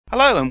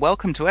Hello and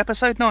welcome to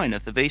episode 9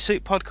 of the vSoup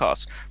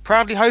podcast,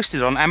 proudly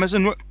hosted on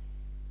Amazon.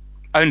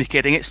 Only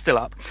kidding, it's still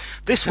up.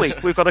 This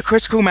week we've got a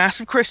critical mass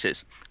of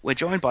Chris's. We're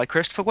joined by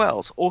Christopher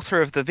Wells, author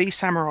of the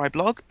vSamurai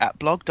blog at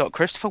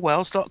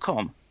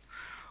blog.christopherwells.com.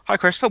 Hi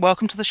Christopher,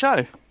 welcome to the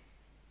show.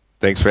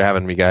 Thanks for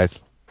having me,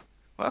 guys.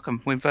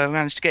 Welcome. We've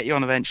managed to get you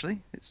on eventually.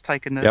 It's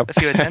taken a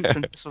few attempts,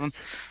 and this one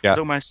was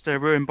almost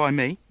ruined by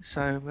me,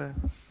 so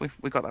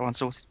we got that one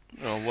sorted.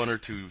 Well, one or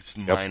two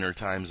minor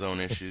time zone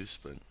issues,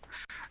 but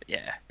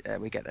yeah,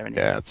 we get there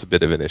anyway. Yeah, it's a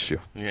bit of an issue.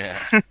 yeah.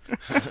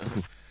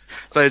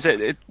 So is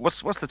it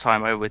what's the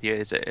time over with you?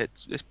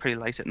 It's pretty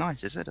late at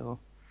night, is it? Or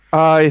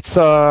It's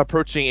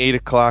approaching 8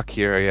 o'clock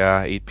here.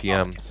 Yeah, 8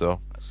 p.m. okay. So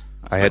That's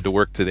I had to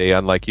work today,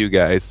 unlike you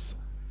guys.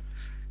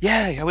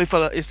 Yeah, we've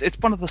got it's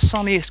one of the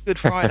sunniest Good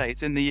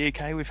Fridays in the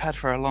UK we've had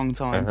for a long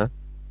time.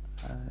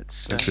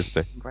 It's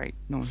Interesting. Great.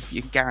 No,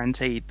 you're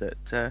guaranteed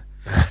that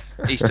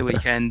Easter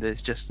weekend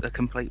is just a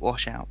complete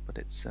washout, but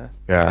it's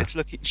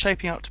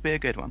shaping up to be a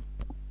good one.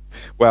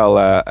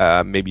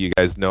 Well, maybe you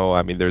guys know.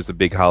 I mean, there's a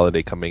big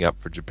holiday coming up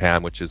for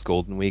Japan, which is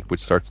Golden Week,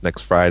 which starts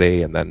next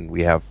Friday, and then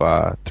we have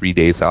 3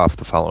 days off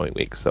the following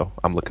week. So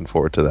I'm looking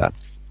forward to that.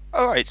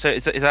 All right. So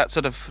is that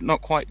sort of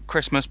not quite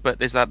Christmas,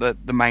 but is that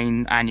the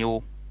main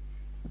annual?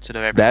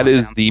 That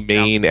is the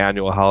main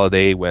annual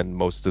holiday when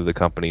most of the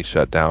companies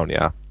shut down,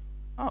 yeah.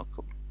 Oh,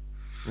 cool.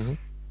 Mm-hmm.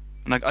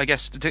 And I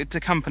guess do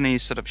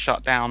companies sort of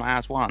shut down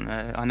as one?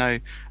 I know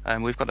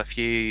we've got a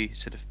few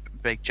sort of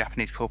big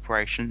Japanese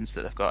corporations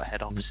that have got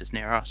head offices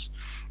near us,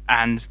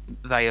 and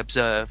they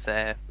observe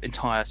their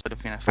entire sort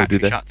of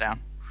factory shutdown.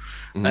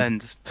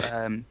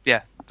 Mm-hmm.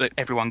 And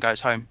everyone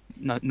goes home.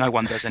 No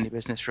one does any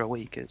business for a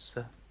week. It's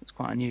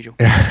quite unusual.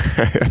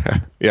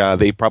 Yeah,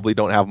 they probably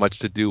don't have much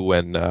to do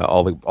when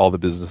all the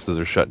businesses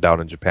are shut down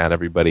in Japan.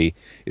 Everybody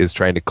is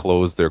trying to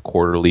close their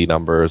quarterly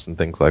numbers and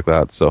things like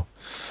that. So,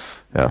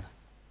 yeah.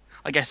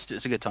 I guess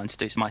it's a good time to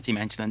do some IT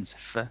maintenance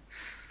if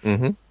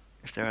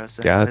there are that's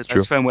those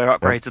true. firmware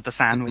upgrades of the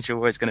SAN, which are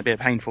always going to be a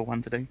painful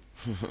one to do.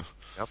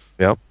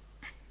 Yep.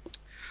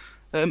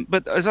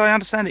 But as I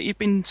understand it, you've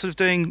been sort of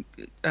doing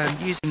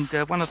using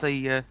one of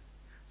the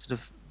sort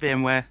of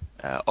VMware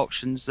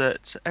options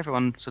that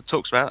everyone sort of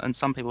talks about and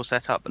some people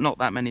set up, but not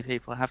that many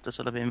people have to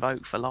sort of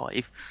invoke for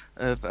live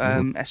of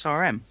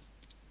SRM.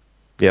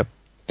 Yep.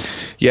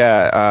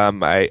 Yeah,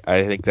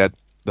 I think that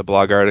the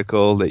blog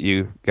article that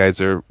you guys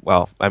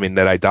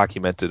that I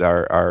documented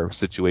our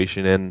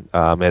situation in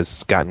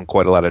has gotten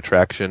quite a lot of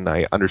traction.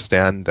 I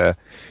understand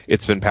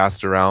it's been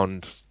passed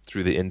around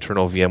through the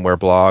internal VMware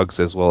blogs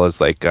as well as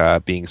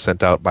being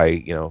sent out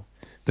by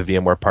the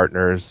VMware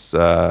partners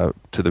to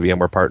the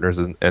VMware partners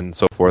and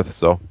so forth.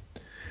 So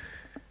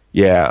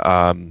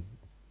yeah,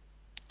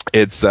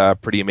 it's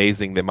pretty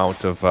amazing the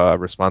amount of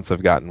response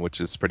I've gotten,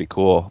 which is pretty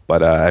cool.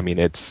 But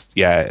it's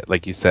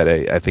like you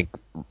said, I think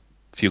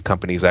few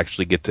companies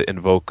actually get to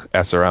invoke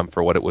SRM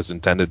for what it was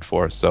intended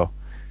for. So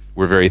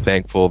we're very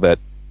thankful that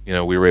we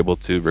were able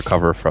to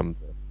recover from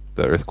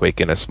the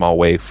earthquake in a small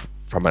way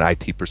from an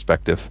IT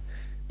perspective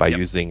by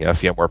using a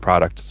VMware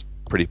product. It's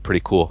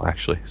pretty cool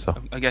actually. So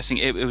I'm guessing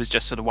it was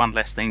just sort of one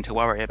less thing to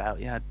worry about.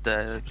 You had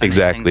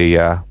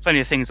plenty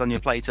of things on your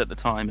plate at the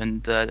time,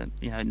 and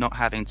not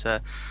having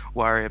to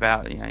worry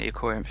about your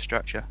core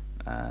infrastructure.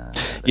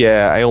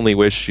 I only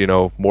wish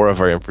more of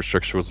our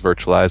infrastructure was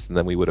virtualized, and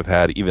then we would have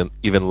had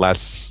even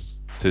less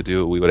to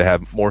do. We would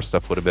have had more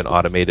stuff would have been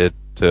automated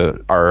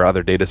to our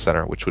other data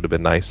center, which would have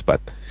been nice.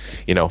 But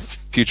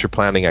future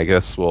planning, I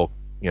guess, will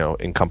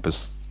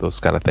encompass those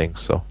kind of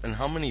things. So. And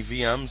how many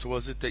VMs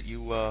was it that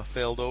you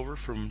failed over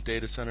from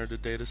data center to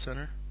data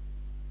center?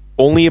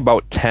 Only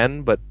about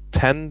 10, but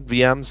 10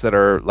 VMs that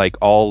are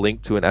all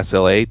linked to an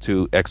SLA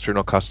to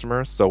external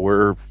customers. So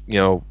we're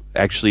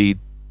actually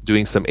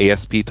doing some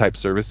ASP type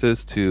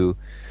services to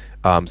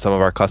some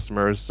of our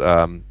customers,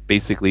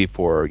 basically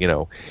for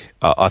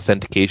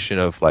authentication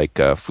of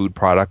food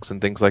products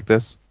and things like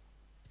this.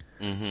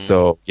 Mm-hmm.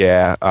 So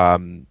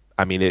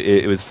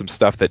it was some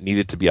stuff that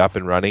needed to be up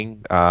and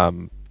running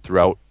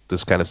throughout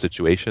this kind of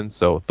situation.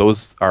 So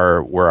those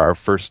were our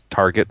first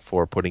target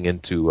for putting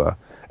into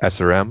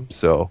SRM.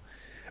 So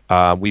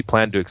we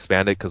plan to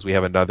expand it because we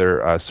have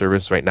another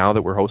service right now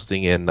that we're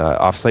hosting in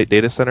offsite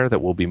data center that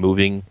will be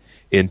moving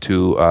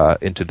into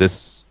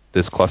this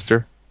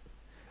cluster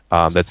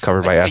that's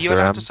covered by SRM. Are you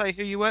allowed to say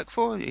who you work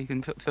for? You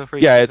can feel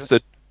free. Yeah, it's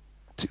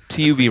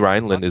TUV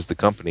Rhineland is the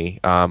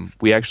company.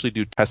 We actually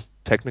do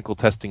technical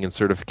testing and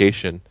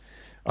certification,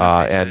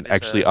 and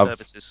actually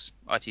services,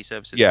 IT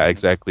services. Yeah,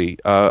 exactly.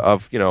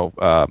 Of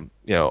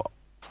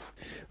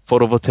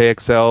photovoltaic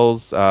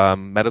cells,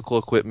 medical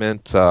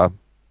equipment,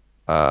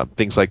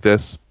 things like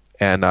this,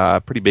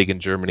 and pretty big in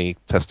Germany,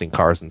 testing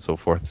cars and so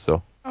forth.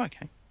 So.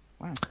 Okay.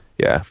 Wow.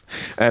 Yeah,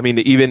 I mean,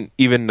 even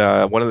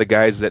one of the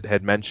guys that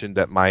had mentioned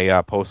that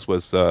my post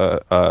was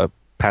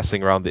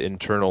passing around the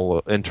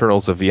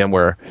internals of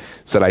VMware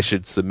said I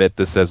should submit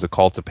this as a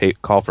call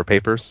for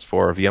papers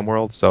for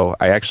VMworld. So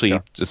I actually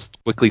just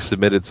quickly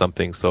submitted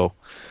something. So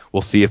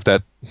we'll see if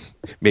that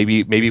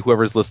maybe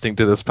whoever's listening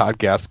to this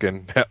podcast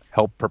can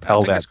help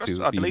propel that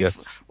to I believe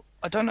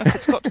I don't know if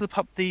it's got to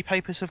the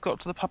papers have got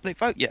to the public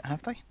vote yet,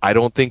 have they? I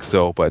don't think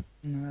so, but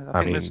No, I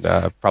I think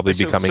mean, probably there's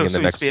be coming still in the seems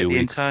to next be at few the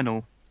weeks.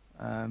 internal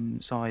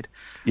side.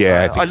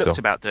 Yeah, I I think looked so.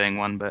 about doing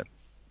one, but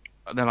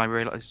then I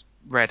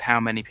read how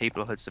many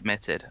people had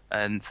submitted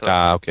and thought,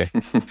 Ah, okay.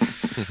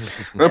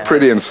 They're yeah,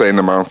 pretty insane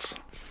amounts.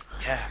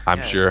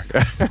 I'm sure.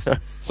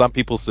 Some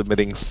people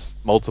submitting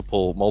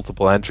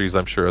multiple entries,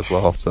 I'm sure as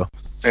well. So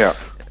Yeah,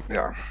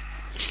 yeah.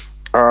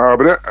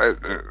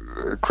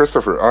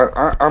 Christopher,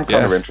 I'm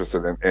kind of yeah.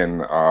 interested in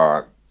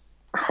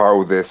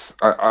how this.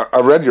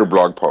 I read your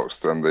blog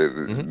post and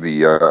hmm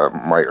the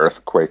my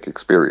earthquake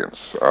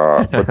experience.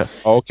 Okay,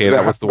 But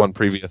that was the one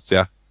previous.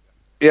 Yeah.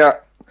 yeah.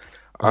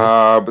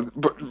 Uh-huh.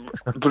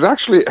 But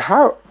actually,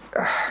 how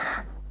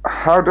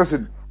does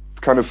it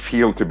kind of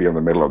feel to be in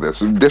the middle of this?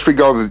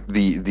 Disregard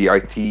the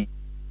IT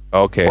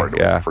Okay. part of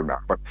it Yeah. for now,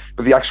 but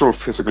the actual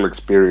physical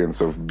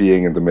experience of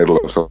being in the middle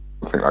of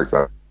something like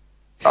that.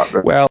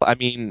 Well, I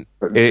mean,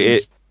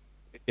 it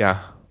yeah.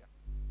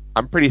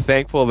 I'm pretty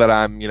thankful that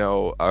I'm,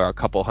 a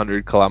couple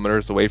hundred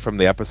kilometers away from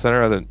the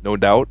epicenter, no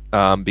doubt.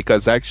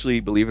 Because actually,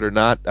 believe it or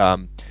not,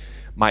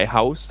 my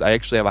house, I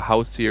actually have a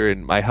house here,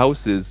 and my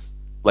house is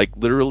like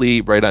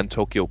literally right on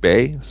Tokyo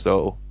Bay.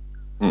 So,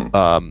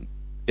 Hmm.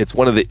 it's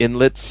one of the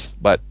inlets,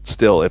 but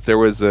still, if there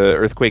was an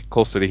earthquake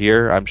closer to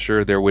here, I'm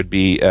sure there would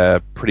be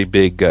a pretty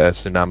big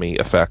tsunami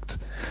effect.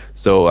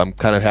 So I'm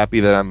kind of happy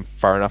that I'm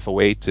far enough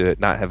away to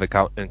not have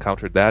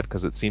encountered that,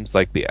 because it seems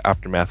like the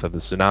aftermath of the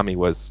tsunami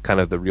was kind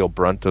of the real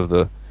brunt of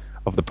the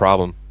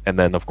problem, and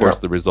then of Yeah. course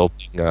the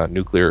resulting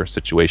nuclear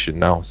situation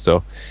now.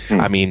 So,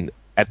 Hmm. I mean,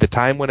 at the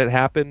time when it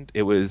happened,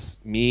 it was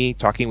me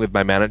talking with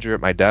my manager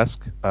at my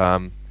desk.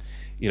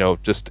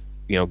 Just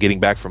getting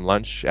back from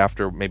lunch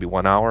after maybe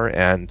 1 hour,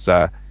 and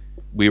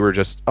we were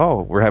just,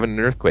 oh, we're having an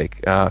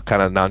earthquake,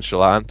 kind of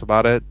nonchalant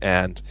about it,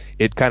 and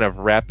it kind of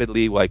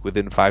rapidly, like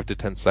within 5 to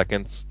 10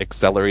 seconds,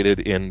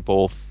 accelerated in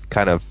both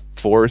kind of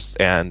force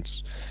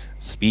and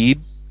speed.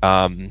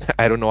 I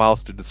don't know how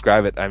else to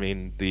describe it. I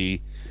mean,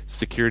 the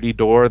security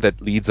door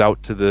that leads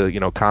out to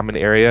the common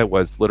area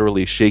was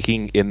literally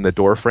shaking in the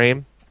door frame.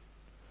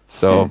 Hmm.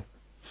 So,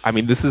 I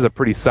mean, this is a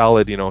pretty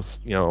solid,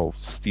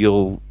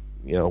 steel,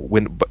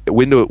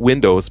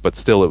 windows, but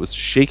still, it was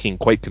shaking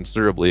quite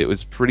considerably. It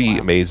was pretty wow.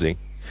 amazing.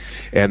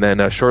 And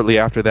then shortly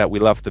after that, we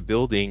left the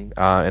building,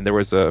 and there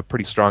was a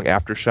pretty strong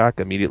aftershock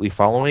immediately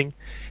following,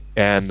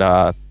 and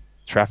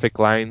traffic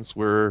lines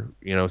were,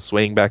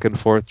 swaying back and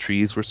forth.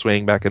 Trees were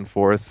swaying back and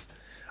forth.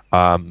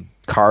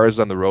 Cars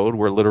on the road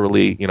were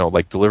literally,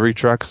 like delivery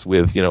trucks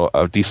with,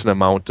 a decent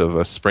amount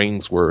of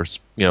springs were,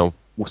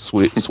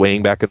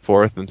 swaying back and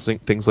forth and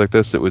things like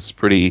this. It was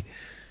pretty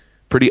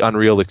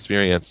unreal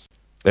experience.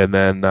 And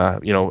then,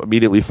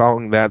 immediately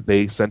following that,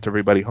 they sent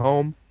everybody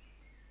home,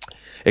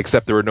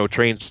 except there were no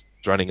trains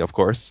running, of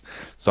course.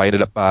 So I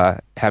ended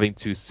up having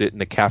to sit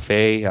in a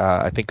cafe,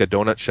 I think a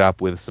donut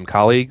shop, with some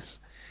colleagues.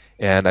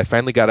 And I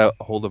finally got a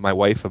hold of my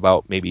wife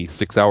about maybe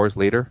 6 hours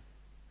later.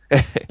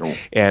 Oh.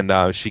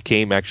 And she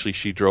came, actually,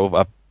 she drove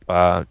up,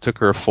 took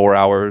her 4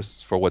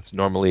 hours for what's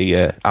normally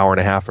an hour and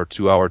a half or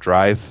 2 hour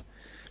drive.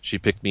 She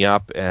picked me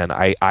up, and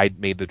I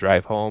made the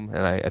drive home,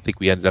 and I think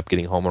we ended up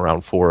getting home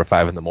around 4 or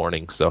 5 in the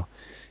morning. So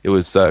it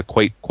was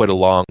quite a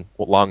long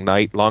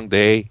night, long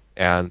day,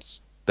 and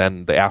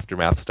then the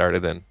aftermath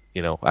started. And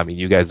I mean,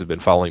 you guys have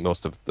been following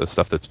most of the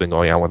stuff that's been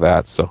going on with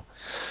that, so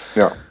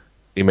Yeah.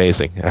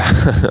 amazing.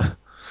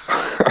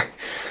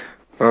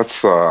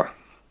 That's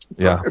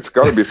Yeah, it's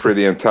got to be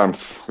pretty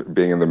intense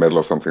being in the middle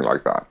of something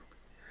like that.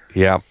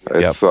 yeah,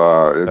 yeah,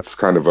 It's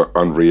kind of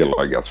unreal,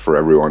 I guess, for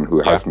everyone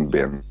who yeah. hasn't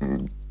been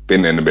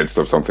in the midst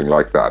of something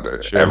like that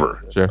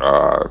ever. Sure.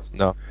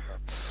 No,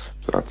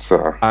 So that's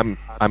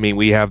I mean,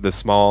 we have the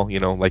small,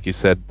 like you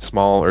said,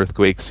 small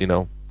earthquakes.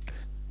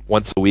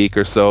 Once a week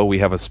or so, we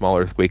have a small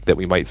earthquake that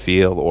we might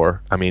feel,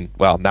 or I mean,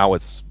 well, now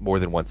it's more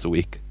than once a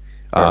week.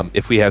 Yeah.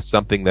 If we have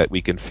something that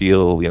we can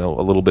feel,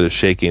 a little bit of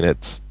shaking,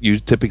 it's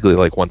typically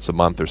like once a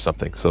month or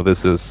something. So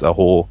this is a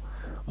whole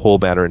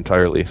matter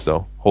entirely.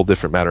 So whole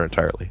different matter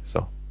entirely.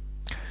 So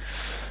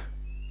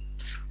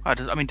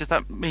Does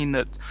that mean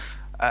that,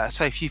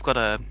 say, if you've got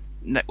a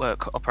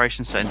network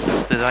operations center,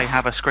 do they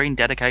have a screen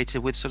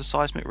dedicated with sort of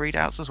seismic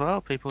readouts as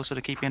well? People sort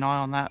of keeping an eye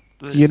on that.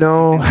 Is that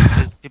something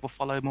that people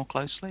follow more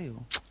closely?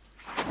 Or?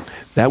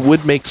 that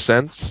would make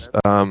sense.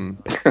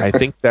 I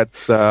think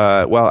that's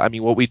well. I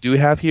mean, what we do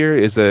have here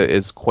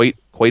is quite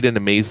an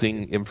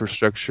amazing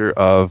infrastructure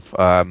of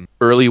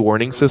early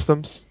warning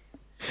systems.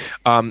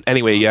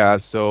 Anyway, yeah.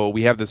 So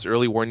we have this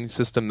early warning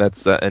system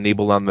that's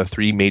enabled on the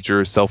three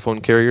major cell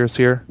phone carriers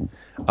here,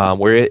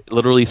 where it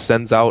literally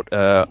sends out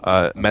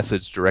a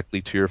message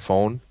directly to your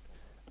phone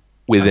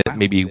within Wow.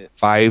 maybe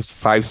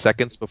five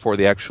seconds before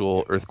the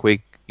actual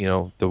earthquake.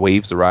 The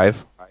waves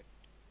arrive.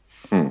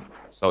 hmm.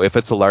 So if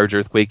it's a large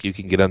earthquake, you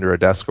can get under a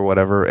desk or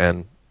whatever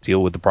and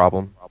deal with the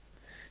problem.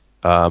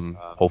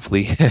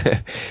 Hopefully.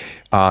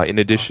 In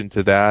addition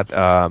to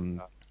that,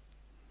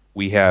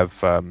 we have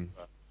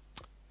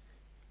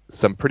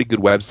some pretty good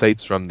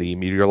websites from the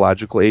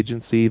meteorological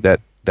agency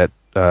that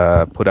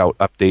put out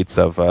updates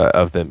of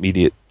the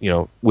immediate,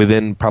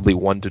 within probably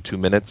 1 to 2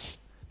 minutes,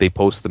 they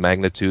post the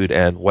magnitude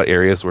and what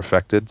areas were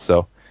affected.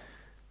 So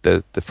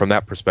from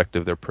that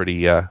perspective, they're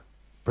pretty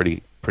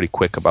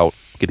quick about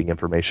getting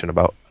information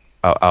about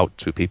out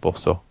to people.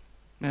 So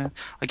Yeah,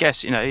 I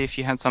guess if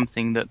you had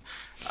something that,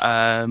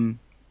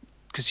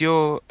 because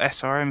your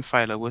SRM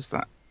failover, was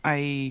that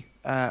a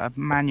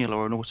manual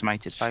or an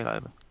automated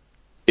failover?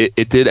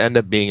 it did end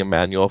up being a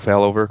manual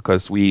failover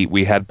because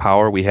we had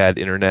power, we had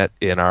internet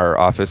in our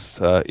office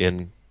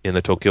in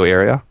the Tokyo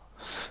area,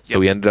 so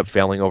we ended up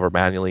failing over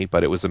manually.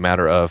 But it was a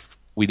matter of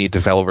we need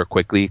to fail over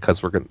quickly because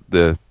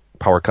the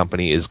power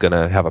company is going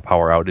to have a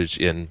power outage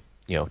in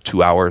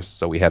 2 hours,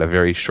 so we had a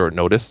very short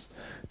notice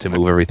to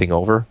move everything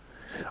over.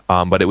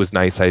 But it was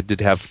nice. I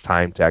did have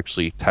time to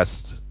actually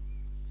test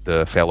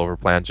the failover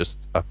plan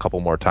just a couple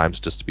more times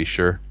just to be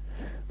sure.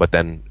 But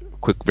then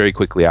very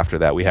quickly after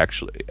that, we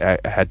actually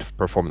had to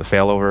perform the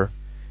failover,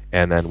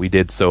 and then we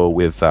did so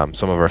with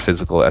some of our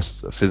physical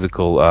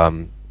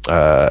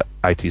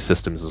IT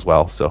systems as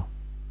well. So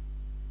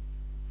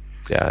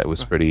yeah, it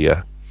was pretty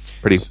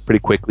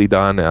quickly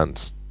done,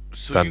 and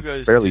So done you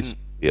guys fairly didn't,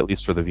 at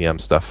least for the VM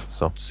stuff.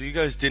 So you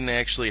guys didn't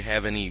actually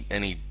have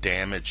any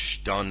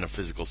damage done to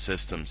physical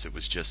systems. It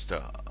was just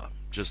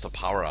a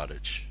power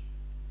outage.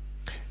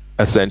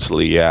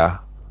 essentially, yeah.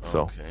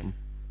 So Okay.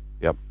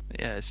 yep.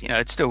 Yeah,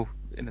 it's still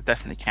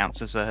definitely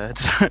counts as a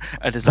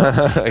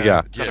disaster.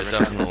 Yeah. Yeah,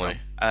 definitely.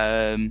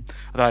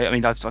 Although I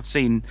mean, I've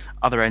seen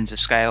other ends of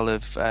scale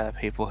of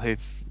people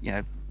who've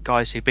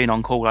guys who've been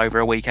on call over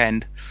a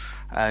weekend.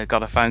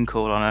 Got a phone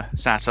call on a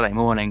Saturday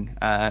morning.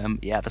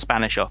 The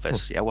Spanish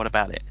office. Yeah, what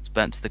about it? It's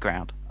burnt to the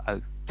ground.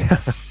 Oh.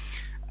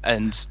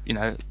 And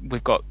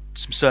we've got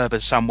some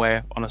servers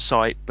somewhere on a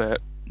site, but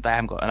they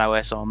haven't got an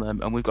OS on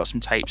them, and we've got some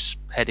tapes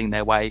heading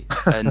their way,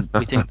 and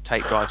we think the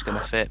tape drive's going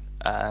to fit,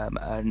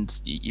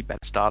 and you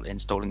better start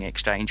installing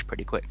Exchange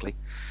pretty quickly.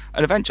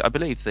 And eventually, I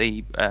believe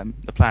the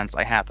plans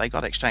they had, they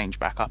got Exchange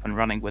back up and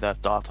running with a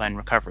data and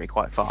recovery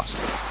quite fast.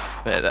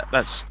 But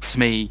that's to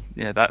me,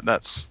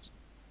 that's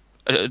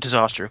a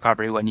disaster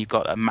recovery when you've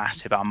got a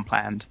massive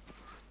unplanned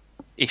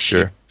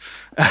issue. Sure.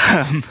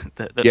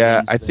 that Yeah,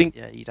 means I that, think-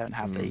 you don't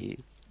have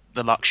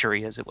the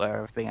luxury, as it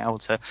were, of being able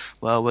to.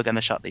 Well, we're going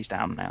to shut these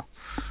down now.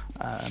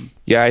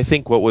 Yeah, I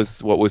think what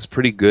was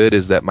pretty good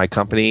is that my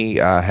company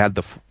had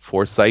the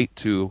foresight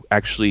to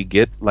actually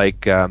get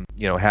have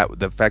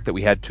the fact that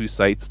we had 2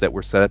 sites that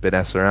were set up in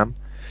SRM,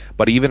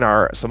 but even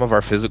some of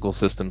our physical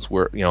systems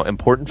were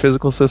important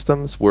physical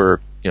systems were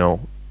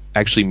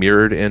actually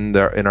mirrored in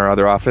our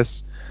other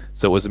office.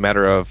 So it was a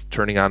matter of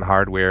turning on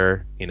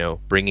hardware,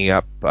 bringing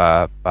up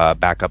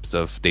backups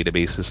of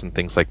databases and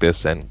things like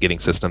this, and getting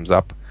systems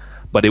up.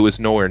 But it was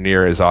nowhere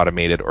near as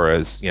automated or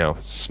as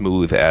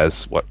smooth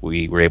as what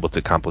we were able to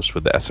accomplish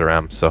with the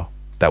SRM. So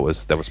that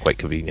was quite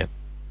convenient.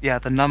 Yeah,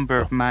 the number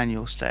of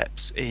manual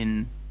steps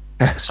in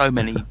so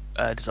many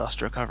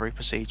disaster recovery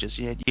procedures.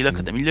 You look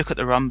at them. You look at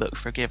the runbook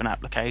for a given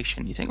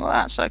application. You think, well,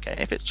 that's okay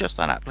if it's just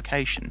that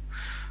application.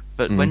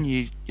 But when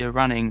you're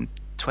running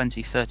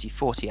 20, 30,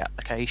 40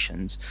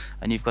 applications,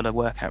 and you've got to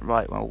work out,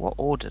 right, well, what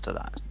order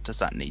does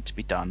that need to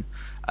be done?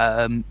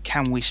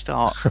 Can we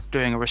start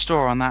doing a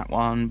restore on that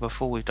one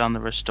before we've done the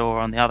restore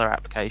on the other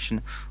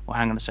application? Well,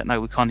 hang on a sec,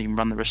 no, we can't even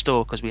run the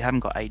restore because we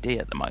haven't got AD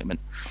at the moment.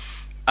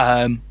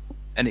 And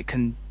it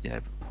can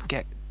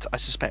get, I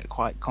suspect,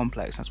 quite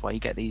complex. That's why you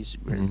get these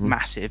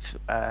massive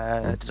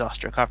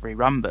disaster recovery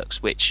runbooks,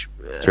 which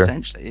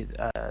essentially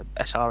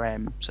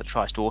SRM sort of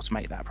tries to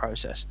automate that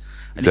process.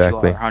 And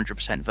Exactly. if you are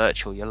 100%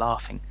 virtual, you're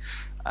laughing.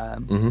 But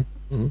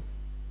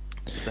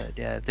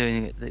yeah,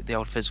 doing it the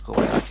old physical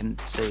way, I can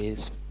see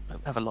is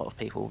have a lot of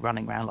people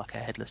running around like a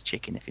headless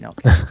chicken, if you're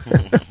not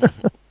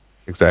careful.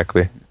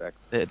 Exactly.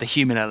 The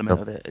human element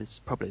of it is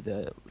probably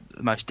the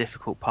most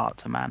difficult part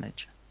to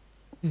manage.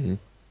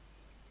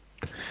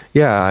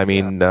 Yeah, I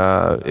mean,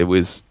 it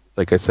was,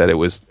 like I said, it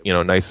was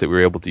nice that we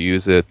were able to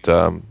use it.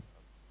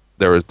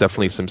 There was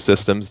definitely some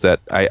systems that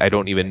I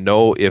don't even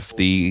know if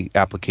the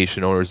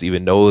application owners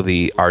even know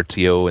the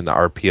RTO and the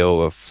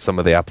RPO of some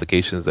of the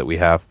applications that we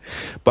have.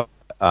 But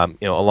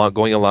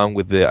going along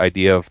with the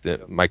idea of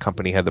my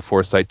company had the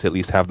foresight to at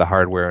least have the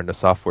hardware and the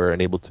software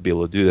and able to be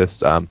able to do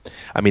this. I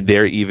mean,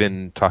 they're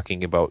even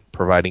talking about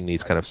providing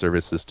these kind of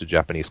services to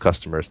Japanese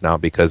customers now,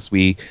 because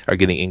we are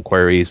getting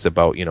inquiries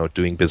about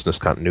doing business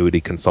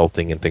continuity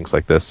consulting and things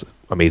like this.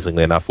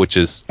 Amazingly enough, which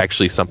is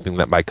actually something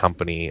that my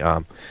company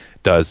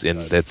does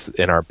that's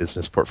in our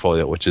business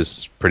portfolio, which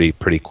is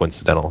pretty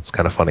coincidental. It's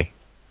kind of funny.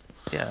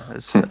 Yeah, I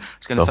was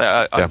going to say,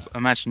 I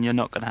imagine you're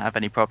not going to have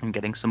any problem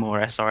getting some more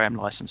SRM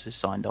licenses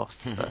signed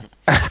off.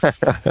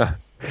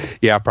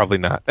 Yeah, probably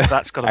not.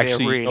 That's got to be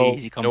Actually, a really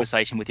easy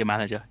conversation with your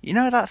manager. You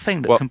know that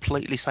thing that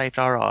completely saved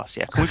our ass?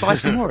 Yeah, can we buy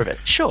some more of it?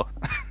 Sure.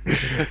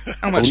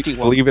 How much do you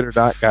want? Believe it or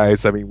not,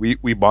 guys, I mean,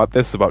 we bought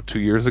this about 2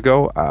 years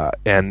ago,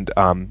 and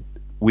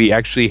we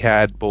actually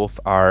had both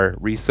our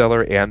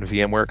reseller and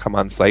VMware come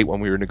on site when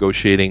we were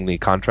negotiating the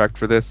contract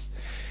for this.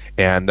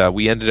 and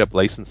we ended up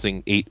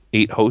licensing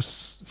eight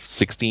hosts,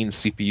 16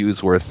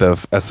 CPUs worth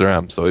of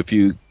SRM. So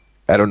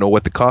I don't know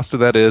what the cost of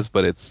that is,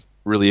 but it's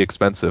really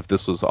expensive.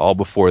 This was all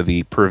before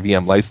the per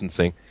VM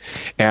licensing,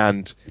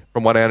 and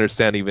from what I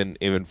understand,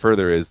 even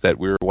further, is that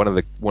we were one of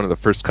the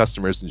first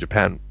customers in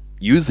Japan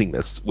using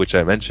this, which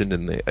I mentioned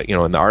in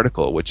the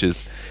article, which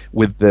is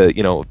with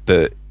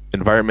the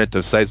environment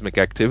of seismic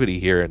activity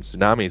here and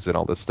tsunamis and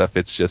all this stuff.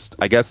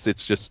 I guess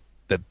it's just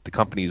that the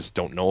companies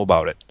don't know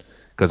about it,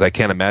 because I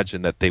can't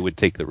imagine that they would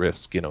take the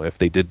risk, if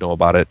they did know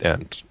about it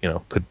and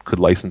could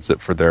license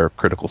it for their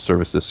critical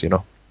services.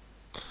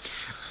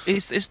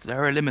 Is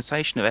there a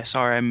limitation of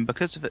SRM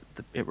because of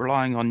it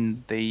relying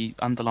on the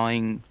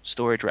underlying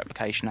storage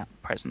replication at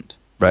present?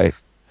 Right.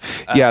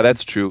 Yeah,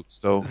 that's true.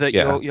 So that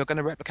yeah. you're going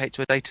to replicate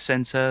to a data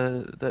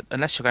center that,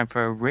 unless you're going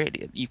for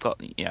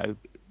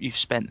you've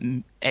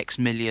spent X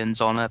millions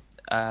on a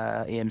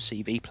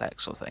EMC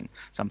vPlex or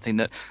something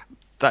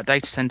that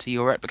data center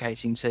you're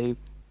replicating to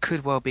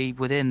could well be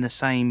within the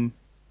same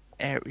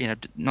area,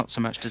 not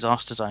so much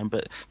disaster zone,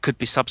 but could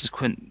be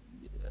subsequent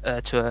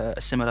to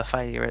a similar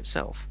failure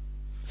itself.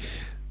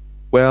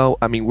 Well,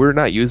 I mean, we're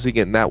not using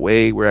it in that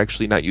way. We're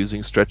actually not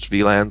using stretched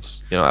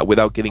VLANs.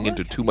 Without getting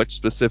into too much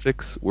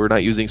specifics, we're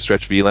not using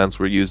stretched VLANs.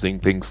 We're using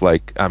things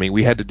like,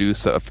 we had to do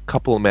a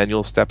couple of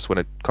manual steps when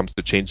it comes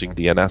to changing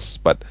DNS,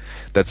 but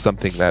that's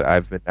something that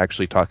I've been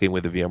actually talking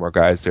with the VMware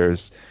guys.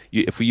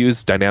 If we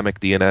use dynamic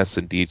DNS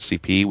and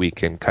DHCP, we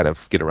can kind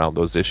of get around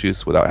those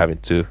issues without having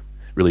to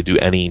really do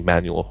any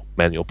manual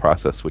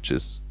process, which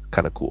is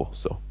kind of cool.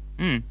 So.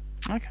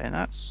 Okay,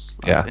 that's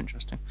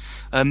interesting.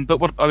 But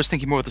what I was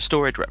thinking more of the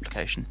storage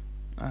replication.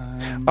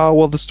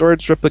 Well, the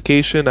storage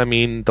replication,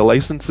 the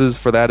licenses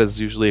for that is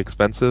usually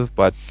expensive,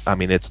 but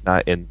it's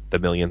not in the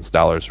millions of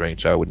dollars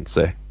range, I wouldn't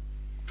say.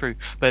 True,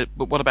 but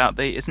what about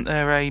isn't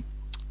there a?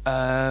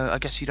 I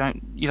guess you don't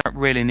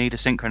really need a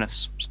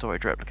synchronous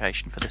storage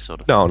replication for this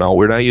sort of thing. No,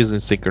 we're not using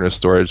synchronous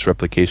storage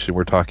replication.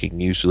 We're talking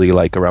usually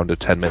like around a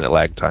 10-minute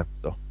lag time.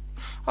 So.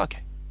 Okay.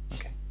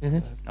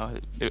 Mm-hmm.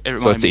 It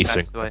reminded me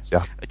back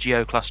a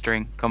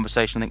geo-clustering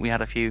conversation I think we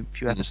had a few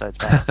episodes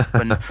back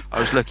when I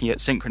was looking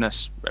at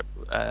synchronous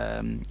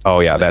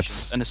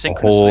that's and a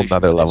whole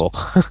nother level.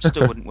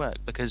 Still wouldn't work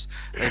because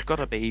they've got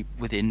to be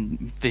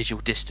within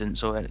visual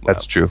distance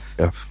that's true,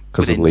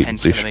 because of within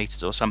latency 10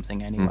 kilometers or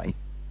something anyway.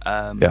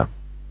 And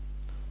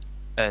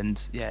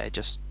it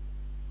just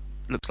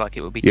looks like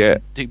it would be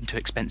doomed to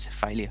expensive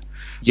failure.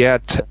 Yeah,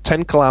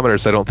 10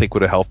 kilometers I don't think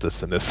would have helped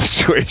us in this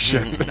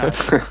situation. No,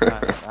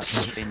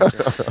 that's been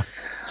just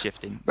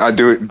shifting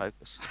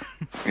focus.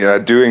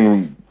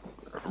 Doing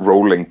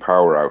rolling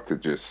power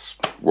outages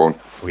won't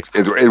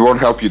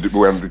help you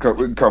when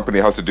the company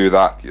has to do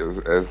that.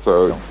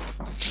 So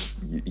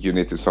you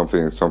need to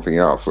something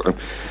else.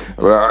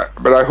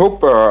 But I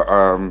hope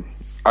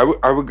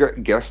I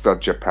would guess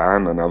that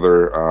Japan and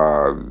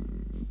other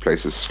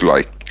places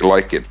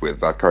like it with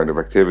that kind of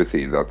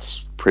activity,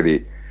 it's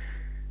pretty.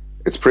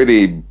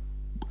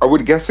 I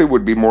would guess it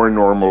would be more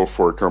normal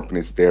for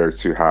companies there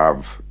to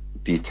have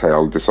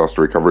detailed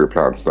disaster recovery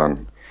plans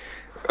than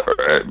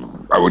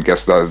I would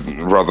guess that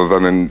rather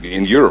than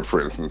in Europe,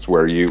 for instance,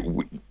 where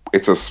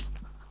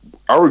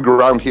our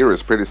ground here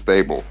is pretty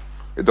stable.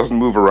 It doesn't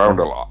move around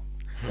a lot.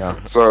 Yeah.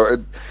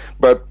 So,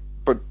 but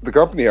the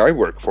company I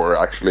work for,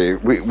 actually,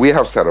 we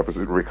have set up a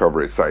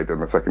recovery site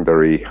in a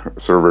secondary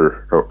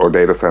server or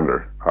data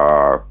center.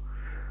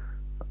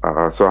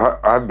 So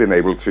I've been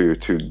able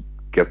to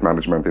get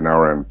management in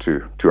our end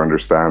to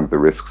understand the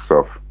risks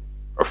of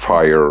a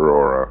fire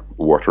or a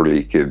water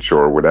leakage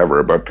or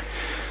whatever. But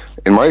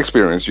in my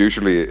experience,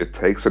 usually it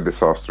takes a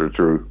disaster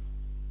to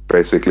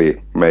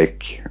basically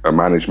make a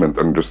management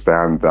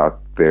understand that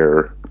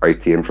their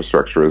IT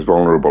infrastructure is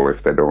vulnerable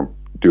if they don't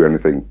do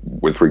anything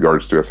with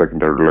regards to a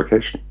secondary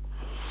location.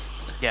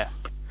 Yeah,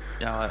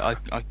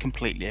 I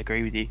completely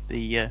agree with you.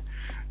 The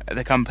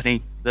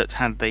company that's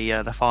had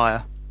the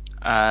fire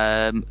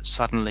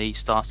suddenly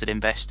started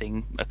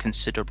investing a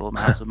considerable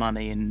amount of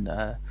money in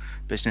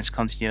business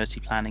continuity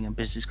planning and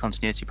business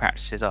continuity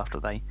practices after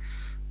they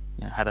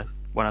had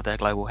one of their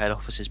global head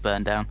offices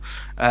burned down.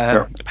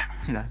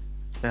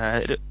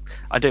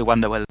 I do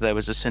wonder whether there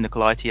was a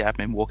cynical IT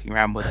admin walking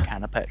around with a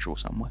can of petrol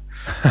somewhere.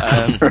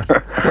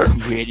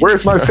 Really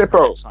Where's my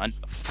Zippo?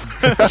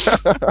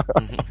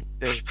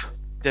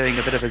 Doing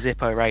a bit of a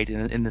Zippo raid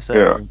in the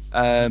server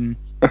room.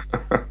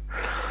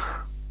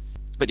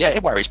 But yeah,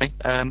 it worries me.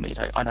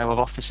 I know of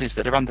offices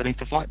that are underneath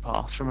the flight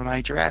path from a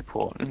major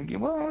airport. And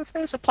if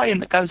there's a plane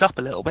that goes up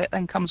a little bit,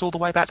 then comes all the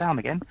way back down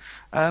again,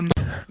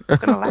 it's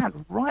going to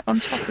land right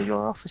on top of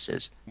your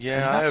offices.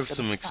 Yeah, I have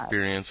some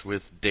experience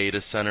with data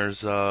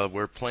centers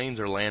where planes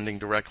are landing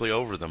directly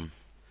over them.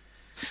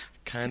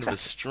 Kind of a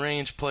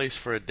strange place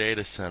for a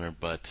data center,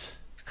 but...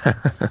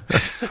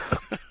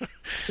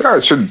 Yeah,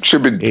 it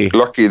should be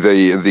lucky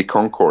the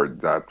Concorde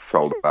that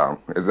fell down.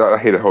 I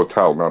hit a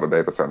hotel, not a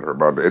data center,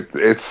 but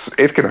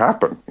it can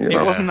happen.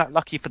 It wasn't that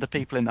lucky for the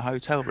people in the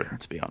hotel room,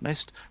 to be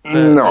honest.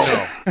 No,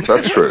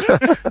 that's true.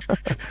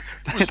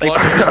 They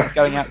were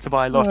going out to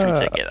buy a lottery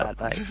ticket that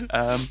day.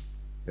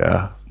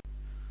 Yeah.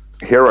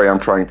 Here I am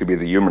trying to be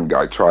the human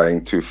guy,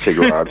 trying to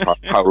figure out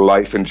how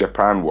life in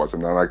Japan was,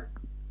 and then I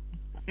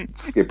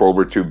skip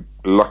over to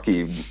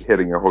Lucky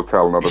hitting a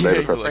hotel, not a data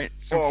You're center. like,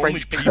 Some only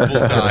French people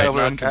goes died, over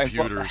not and going, "What the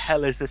computers.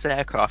 hell is this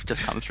aircraft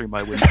just come through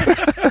my window?"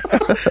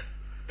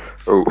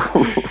 Oh,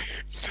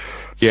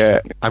 Yeah,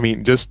 I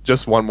mean,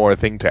 just one more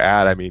thing to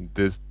add. I mean,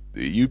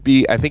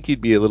 I think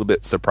you'd be a little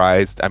bit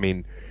surprised. I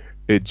mean,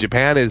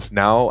 Japan is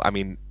now, I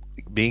mean,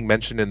 being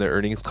mentioned in the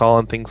earnings call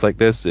and things like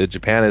this.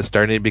 Japan is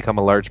starting to become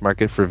a large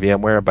market for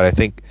VMware, but I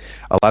think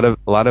a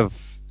lot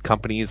of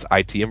companies'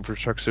 IT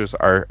infrastructures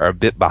are a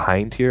bit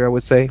behind here. I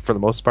would say, for the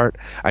most part.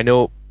 I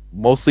know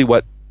mostly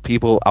what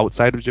people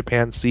outside of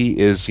Japan see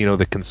is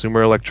the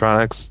consumer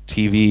electronics,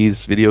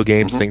 TVs, video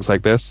games, mhm. things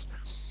like this.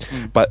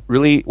 Mm. But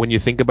really, when you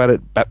think about it,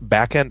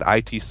 back-end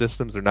IT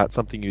systems are not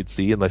something you'd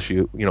see unless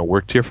you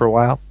worked here for a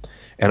while.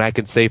 And I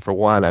can say, for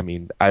one, I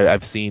mean,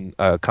 I've seen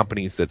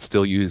companies that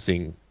still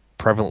using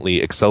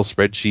prevalently Excel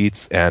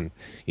spreadsheets and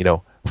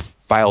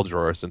file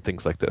drawers and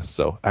things like this.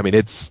 So I mean,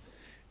 it's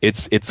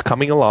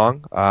coming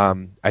along.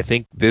 I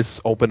think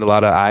this opened a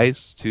lot of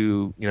eyes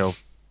to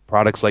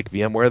products like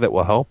VMware that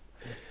will help.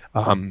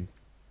 Um,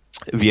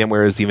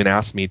 VMware has even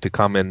asked me to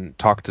come and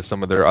talk to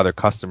some of their other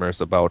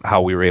customers about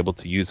how we were able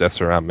to use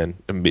SRM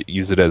and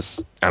use it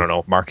as, I don't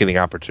know, marketing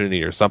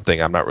opportunity or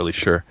something. I'm not really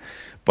sure,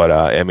 but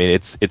I mean,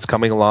 it's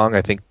coming along.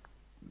 I think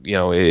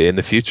in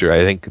the future,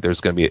 I think this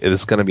is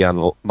going to be on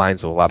the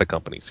minds of a lot of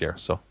companies here.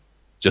 So,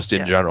 just in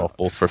Yeah, general,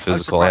 both for I was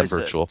physical and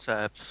surprised virtual.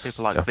 that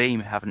people like Yeah.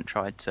 Veeam haven't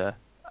tried to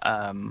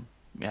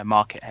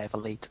market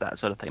heavily to that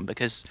sort of thing,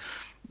 because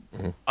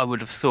Mhm. I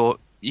would have thought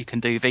you can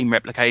do Veeam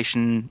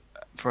replication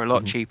for a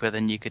lot Mhm. cheaper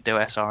than you could do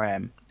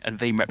SRM, and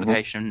Veeam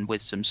replication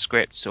with some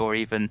scripts, or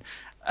even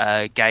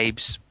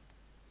Gabe's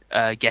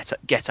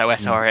Ghetto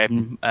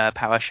SRM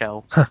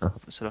PowerShell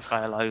sort of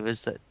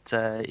failovers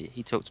that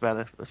he talked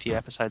about a few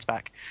episodes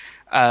back,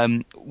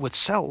 would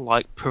sell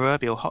like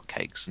proverbial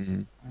hotcakes.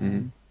 Mhm.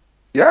 Mhm.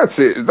 Yeah,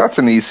 that's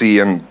an easy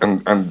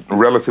and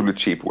relatively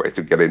cheap way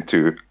to get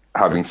into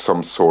having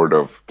some sort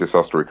of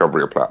disaster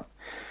recovery plan,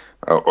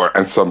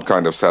 and some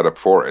kind of setup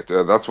for it.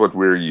 That's what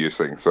we're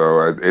using, so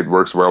it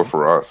works well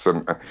for us.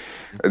 And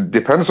it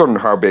depends on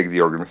how big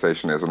the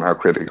organization is and how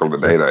critical the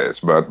Sure. data is.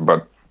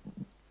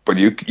 But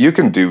you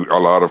can do a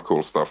lot of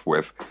cool stuff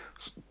with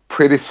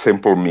pretty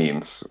simple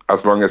means,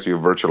 as long as you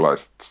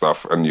virtualize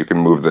stuff and you can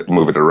move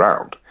it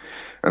around.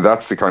 And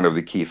that's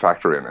the key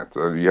factor in it.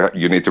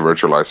 You need to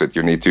virtualize it.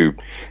 You need to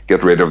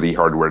get rid of the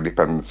hardware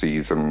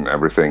dependencies and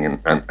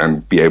everything,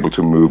 and be able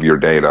to move your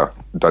data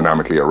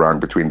dynamically around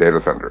between data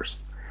centers.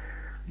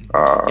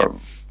 Uh, Yep.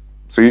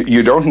 so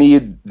you don't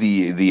need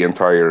the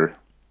entire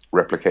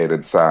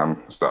replicated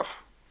SAN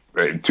stuff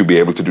to be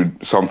able to do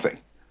something.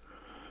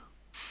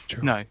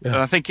 Sure. No, and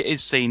Yeah. I think it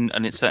is seen,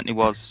 and it certainly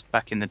was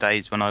back in the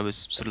days when I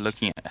was sort of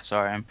looking at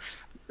SRM.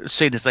 As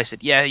soon as they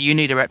said, "Yeah, you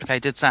need a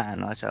replicated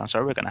SAN," I said, "I'm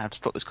sorry, we're going to have to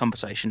stop this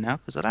conversation now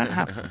because I don't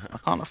have one. I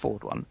can't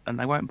afford one, and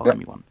they won't buy Yeah.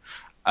 me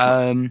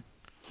one."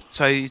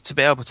 So to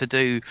be able to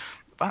do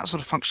that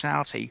sort of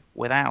functionality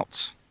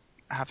without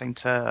having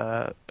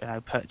to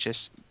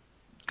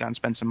go and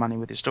spend some money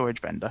with your storage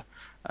vendor,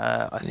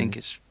 I think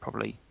is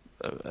probably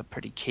a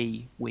pretty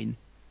key win.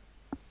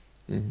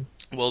 Mhm.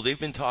 Well, they've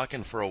been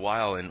talking for a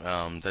while,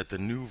 and that the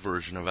new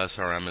version of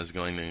SRM is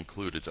going to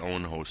include its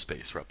own host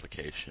space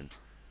replication.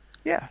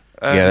 Yeah,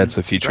 Yeah, that's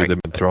a be feature great.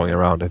 they've been throwing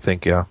around, I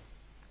think. Yeah.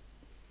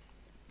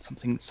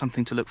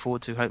 Something to look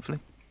forward to, hopefully.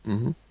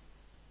 Hmm.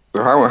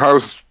 So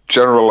how's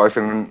general life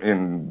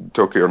in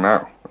Tokyo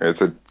now?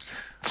 Is it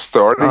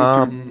starting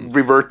to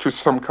revert to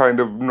some kind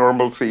of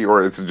normalcy,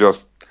 or is it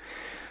just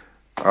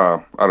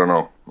I don't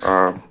know?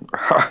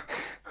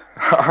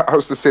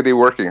 How's the city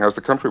working? How's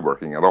the country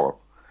working at all?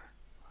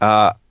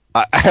 I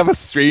have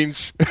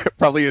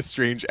probably a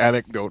strange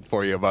anecdote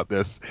for you about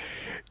this.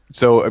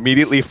 So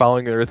immediately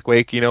following the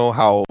earthquake, you know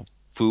how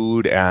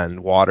food and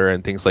water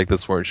and things like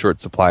this were in short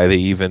supply. They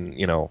even,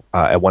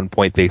 at one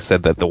point they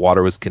said that the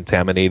water was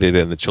contaminated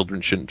and the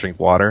children shouldn't drink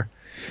water.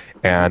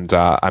 And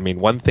I mean,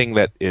 one thing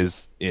that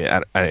is,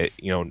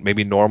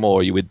 maybe normal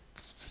or you would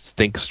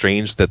think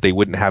strange that they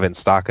wouldn't have in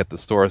stock at the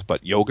stores,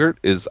 but yogurt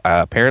is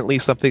apparently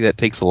something that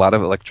takes a lot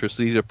of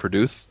electricity to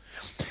produce.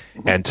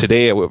 And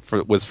today I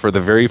was for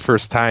the very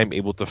first time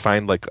able to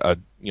find like a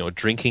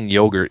drinking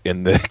yogurt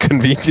in the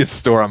convenience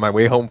store on my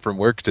way home from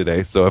work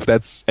today. So if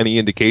that's any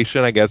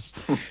indication, I guess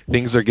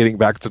things are getting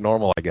back to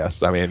normal. I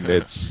guess I mean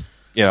it's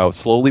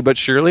slowly but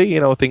surely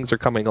things are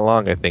coming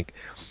along. I think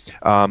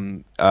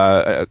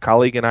a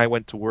colleague and I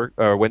went to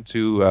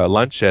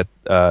lunch at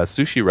a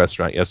sushi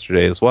restaurant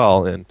yesterday as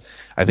well, and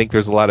I think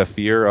there's a lot of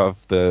fear of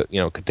the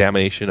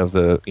contamination of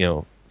the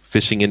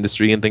fishing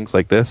industry and things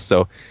like this.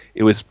 So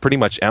it was pretty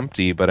much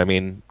empty, but I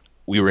mean,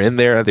 we were in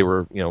there. They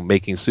were,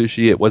 making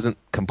sushi. It wasn't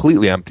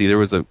completely empty. There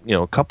was a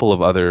couple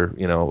of other,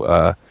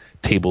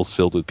 tables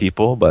filled with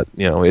people, but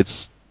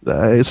it's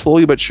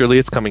slowly but surely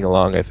it's coming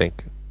along. I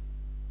think.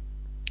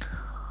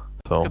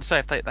 So. I've got to say,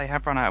 if they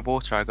have run out of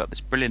water, I got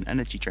this brilliant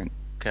energy drink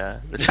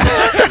It's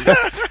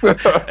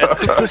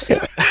called pussy.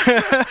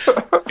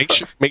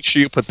 Make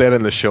sure you put that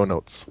in the show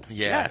notes.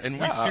 Yeah, and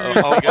we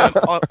seriously got.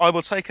 I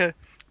will take a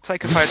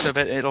photo of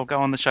it. It'll go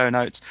on the show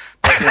notes.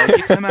 But,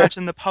 you can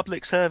imagine the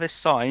public service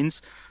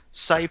signs: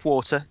 "Save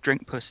water,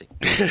 drink pussy."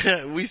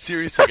 We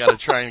seriously got to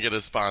try and get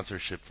a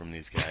sponsorship from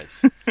these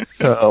guys.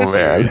 Oh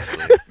man.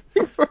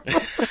 Seriously.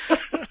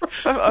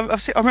 I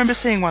remember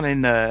seeing one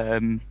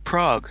in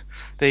Prague.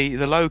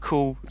 The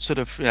local sort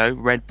of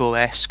Red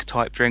Bull-esque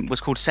type drink was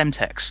called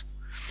Semtex,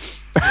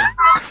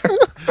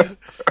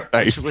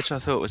 Nice. which I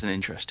thought was an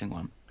interesting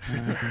one.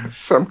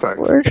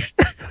 Sometimes.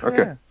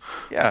 Okay.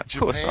 Yeah, of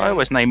course. I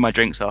always name my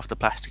drinks after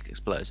plastic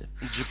explosive.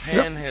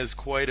 Japan has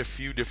quite a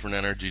few different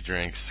energy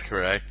drinks,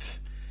 correct?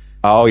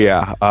 Oh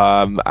yeah.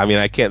 I mean,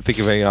 I can't think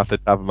of any off the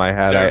top of my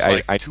head.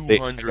 There's I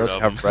 200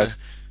 of them.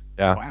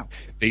 Yeah. Wow.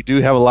 They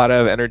do have a lot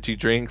of energy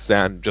drinks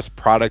and just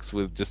products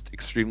with just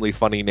extremely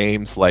funny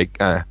names like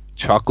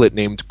chocolate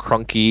named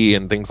Crunky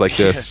and things like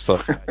this. So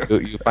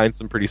you find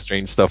some pretty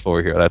strange stuff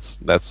over here.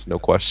 That's no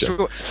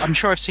question. I'm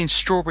sure I've seen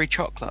strawberry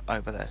chocolate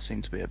over there.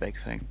 Seem to be a big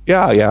thing.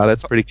 Yeah,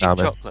 that's pretty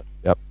common. Chocolate.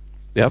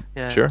 Yep,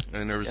 Yeah. sure.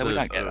 And there was We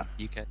don't get that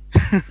in the UK.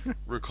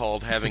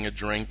 recalled having a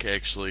drink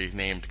actually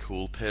named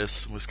Cool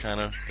Piss was kind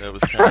of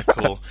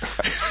cool.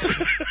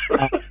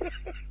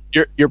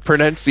 Your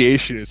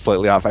pronunciation is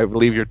slightly off. I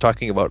believe you're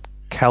talking about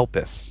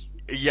Calpis.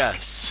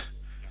 Yes.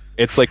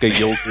 It's like a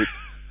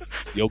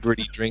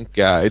yogurty drink.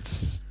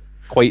 It's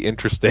quite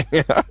interesting.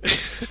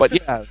 But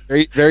yeah,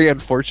 very very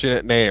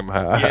unfortunate name.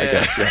 I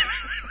guess. Yeah.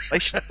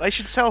 They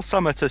should sell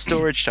some at a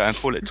storage show and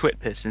call it Twit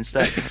Piss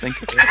instead. I think.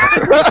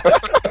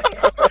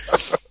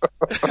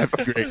 That'd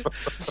be great.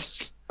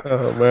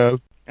 Oh man.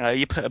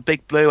 You put a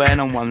big blue N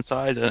on one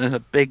side and a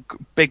big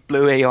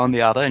blue E on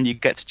the other, and you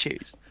get to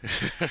choose.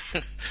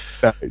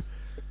 Nice.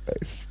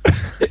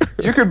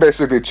 You could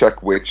basically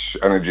check which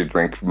energy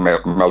drink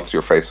melts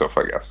your face off,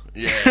 I guess.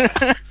 Yeah.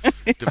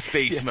 The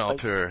face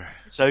melter.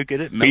 So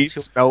good at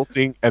Face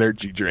melting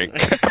energy drink.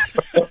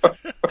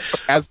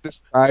 As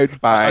described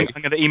by.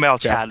 I'm going to email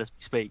Chad as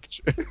we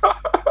speak.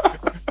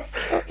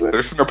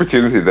 There's an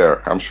opportunity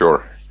there, I'm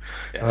sure.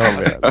 Yeah.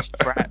 Oh man.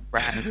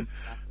 Brand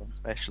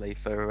especially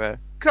for.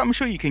 Cause I'm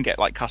sure you can get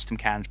like custom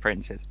cans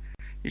printed.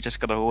 You just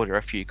got to order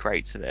a few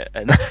crates of it,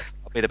 and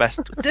that'll be the best.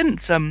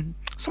 Didn't someone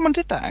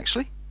did that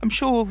actually? I'm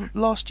sure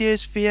last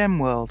year's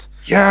VMworld.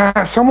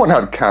 Yeah, someone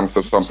had cans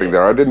of something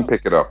there. I didn't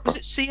pick it up. Was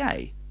it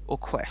CA or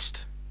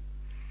Quest?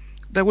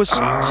 There was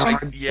Yeah, CA,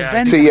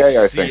 I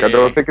think. CA. I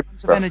don't think of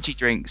it's energy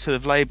drinks sort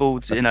of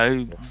labelled,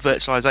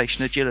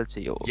 virtualization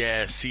agility or.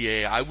 Yeah,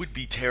 CA. I would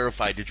be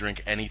terrified to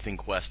drink anything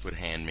Quest would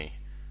hand me.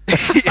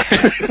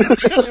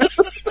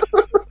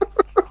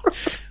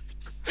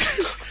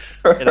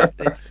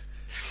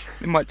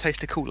 It might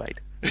taste a Kool-Aid.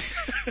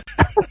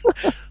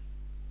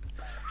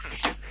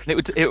 It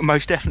would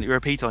most definitely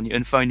repeat on you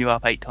and phone you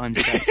up 8 times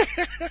a day.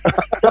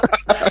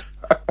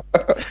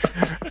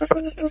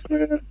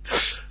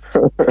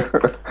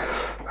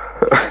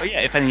 But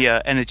yeah, if any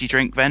energy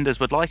drink vendors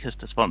would like us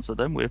to sponsor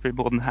them, we'd be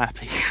more than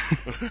happy.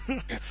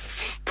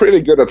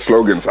 pretty good at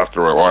slogans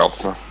after a while.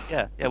 So.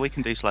 Yeah, we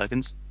can do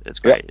slogans. It's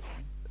great.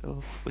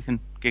 We can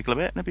giggle a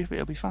bit and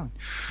it'll be fine.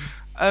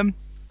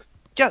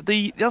 Yeah,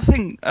 the other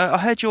thing, I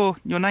heard your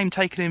name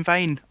taken in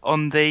vain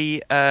on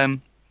the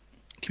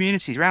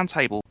communities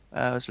roundtable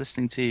I was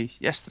listening to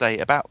yesterday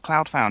about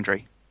Cloud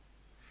Foundry.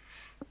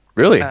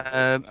 Really?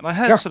 And I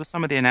heard sort of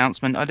some of the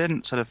announcement. I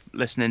didn't sort of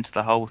listen into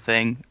the whole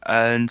thing,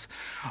 and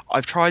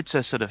I've tried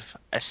to sort of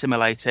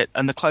assimilate it.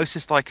 And the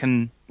closest I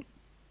can,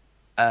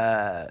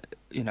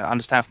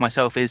 understand for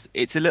myself is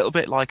it's a little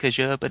bit like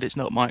Azure, but it's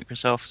not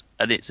Microsoft,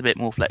 and it's a bit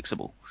more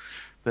flexible.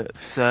 But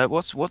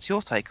what's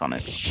your take on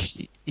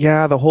it?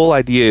 Yeah, the whole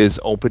idea is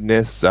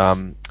openness.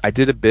 I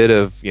did a bit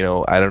of,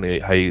 I don't know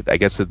how I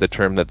guess the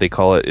term that they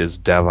call it is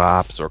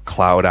DevOps or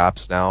Cloud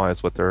Ops now,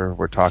 is what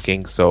we're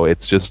talking. So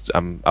it's just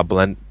a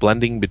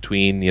blending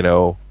between,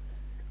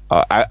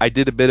 I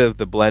did a bit of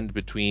the blend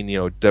between,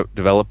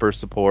 developer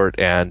support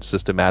and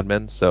system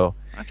admin. So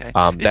okay.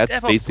 That's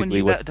DevOps basically when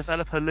you what let a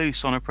developer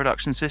loose on a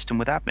production system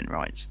with admin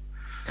rights.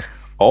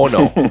 Oh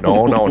no,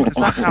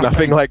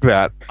 nothing like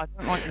that. I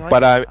don't like the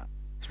But idea of that.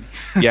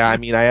 yeah, I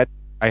mean, I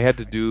had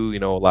to do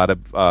a lot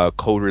of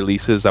code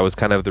releases. I was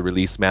kind of the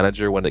release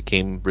manager when it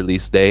came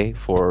release day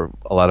for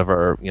a lot of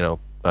our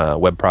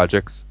web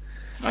projects.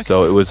 Okay.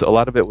 So a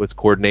lot of it was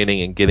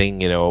coordinating and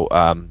getting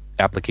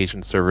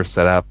application servers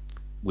set up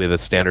with a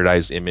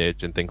standardized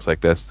image and things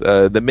like this.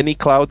 The mini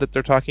cloud that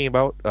they're talking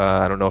about,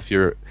 I don't know if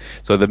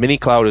so the mini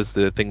cloud is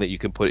the thing that you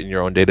can put in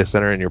your own data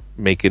center and you're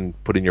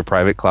put in your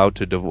private cloud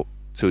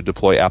to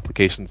deploy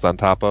applications on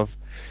top of.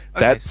 Okay,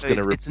 That's so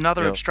going to it's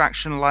another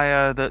abstraction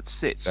layer that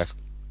sits.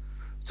 Exactly.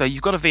 So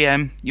you've got a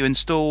VM, you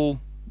install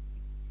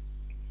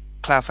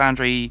Cloud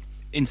Foundry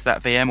into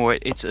that VM, or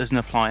it's as an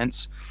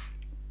appliance,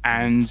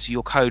 and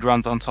your code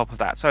runs on top of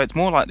that. So it's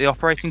more like the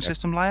operating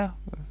system layer.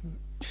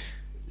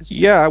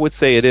 Yeah, I would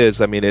say it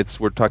is. I mean,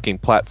 we're talking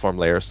platform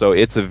layer, so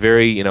it's a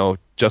very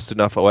just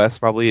enough OS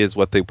probably is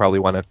what they probably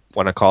want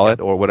to call it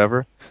or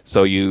whatever.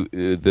 So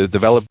the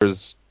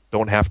developers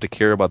don't have to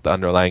care about the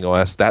underlying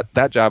OS.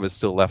 That job is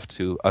still left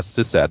to us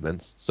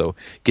sysadmins. So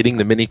getting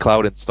the mini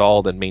cloud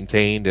installed and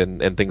maintained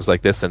and things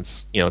like this, and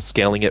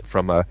scaling it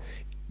from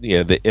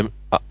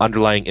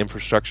underlying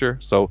infrastructure.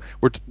 So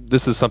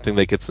this is something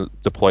that gets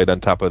deployed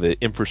on top of the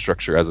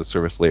infrastructure as a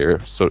service layer,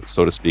 so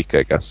to speak,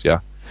 I guess. Yeah.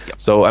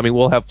 Yep. So I mean,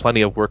 we'll have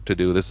plenty of work to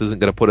do. This isn't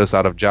going to put us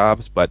out of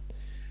jobs, but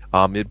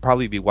it'd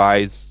probably be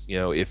wise,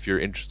 if you're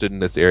interested in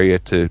this area,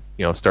 to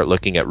start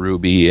looking at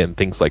Ruby and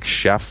things like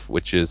Chef,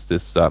 which is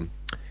this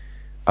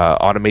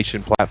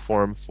automation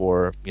platform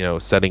for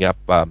setting up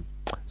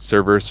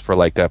servers for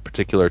like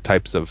particular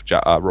types of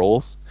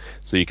roles.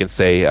 So you can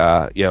say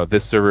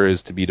this server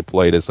is to be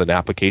deployed as an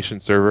application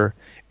server,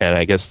 and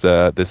I guess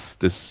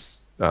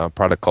this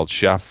product called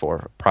Chef,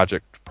 or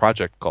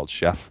project called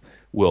Chef,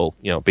 will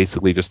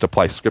basically just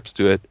apply scripts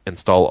to it,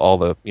 install all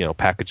the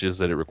packages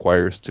that it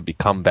requires to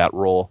become that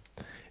role,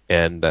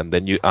 and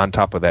then you, on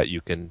top of that,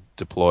 you can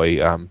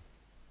deploy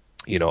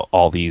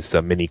all these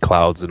mini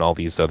clouds and all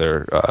these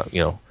other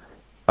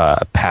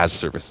PaaS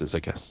services, I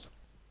guess.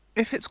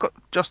 If it's got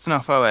just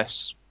enough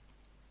OS,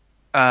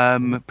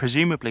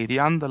 presumably the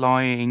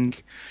underlying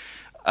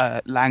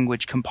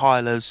language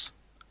compilers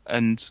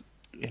and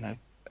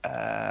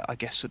I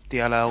guess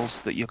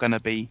DLLs that you're going to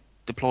be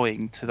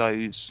deploying to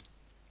those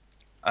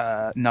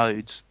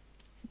nodes,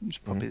 which is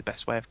probably the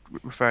best way of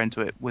referring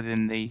to it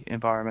within the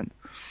environment.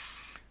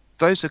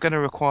 Those are going to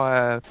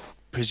require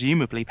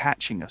presumably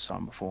patching of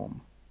some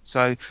form.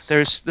 So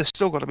there's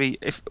still got to be,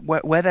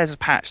 where there's a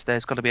patch,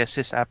 there's got to be a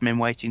sysadmin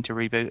waiting to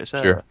reboot a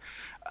server.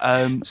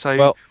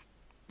 Sure.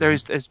 There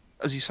is,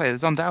 as you say,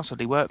 there's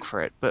undoubtedly work for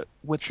it. But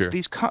with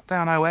these cut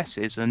down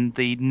OSs and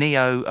the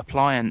Neo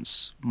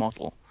appliance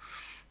model,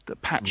 the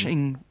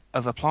patching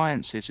of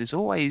appliances is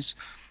always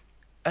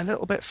a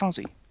little bit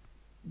fuzzy.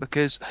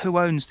 Because who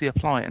owns the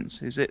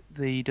appliance? Is it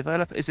the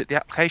developer? Is it the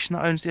application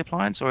that owns the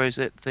appliance, or is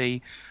it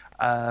the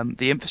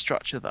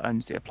infrastructure that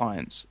owns the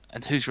appliance?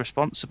 And who's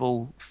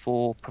responsible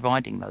for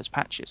providing those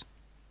patches?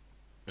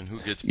 And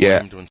who gets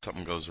blamed when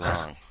something goes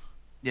wrong?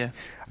 Yeah,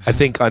 I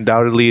think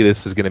undoubtedly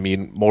this is going to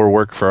mean more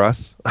work for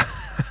us,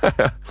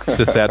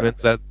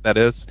 sysadmins. That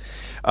is.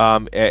 I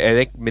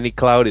think mini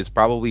cloud is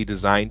probably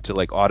designed to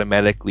like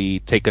automatically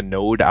take a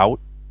node out,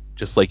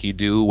 just like you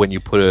do when you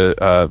put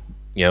a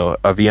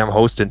VM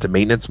host into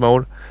maintenance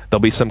mode.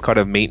 There'll be some kind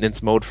of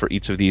maintenance mode for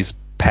each of these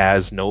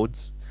PaaS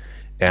nodes,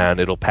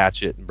 and it'll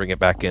patch it and bring it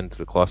back into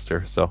the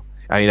cluster. So,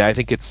 I mean, I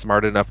think it's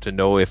smart enough to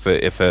know if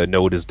a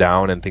node is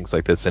down and things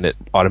like this, and it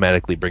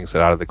automatically brings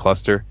it out of the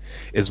cluster.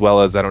 As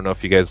well as, I don't know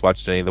if you guys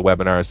watched any of the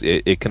webinars,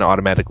 it can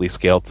automatically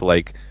scale to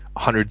like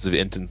hundreds of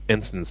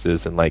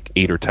instances in like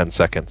 8 or 10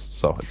 seconds.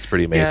 So it's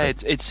pretty amazing. Yeah,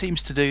 it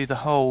seems to do the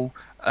whole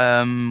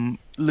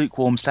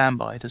lukewarm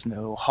standby, doesn't it,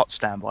 or hot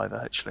standby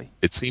virtually?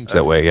 It seems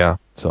that way, yeah.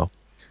 So,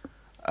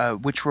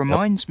 which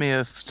reminds me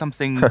of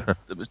something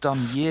that was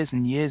done years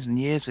and years and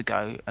years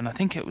ago, and I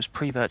think it was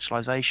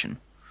pre-virtualization,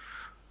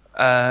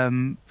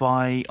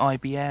 by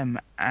IBM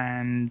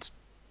and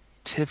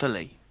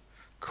Tivoli,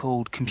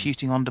 called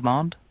Computing on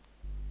Demand,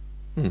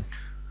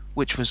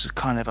 which was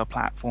kind of a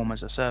platform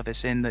as a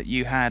service in that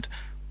you had,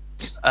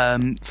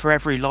 for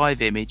every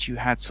live image, you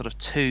had sort of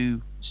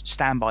 2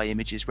 standby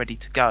images ready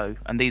to go,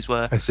 and these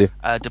were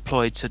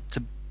deployed to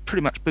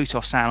pretty much boot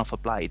off SAN off a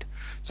blade.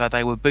 So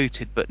they were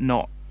booted but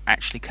not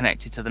actually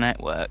connected to the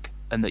network,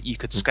 and that you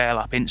could scale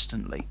up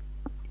instantly.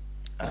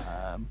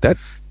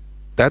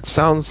 That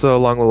sounds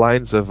along the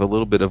lines of a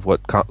little bit of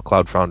what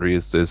Cloud Foundry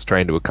is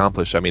trying to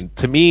accomplish. I mean,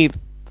 to me,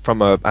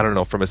 from a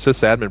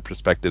sysadmin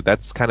perspective,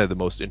 that's kind of the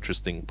most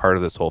interesting part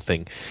of this whole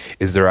thing,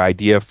 is their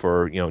idea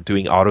for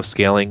doing auto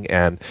scaling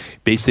and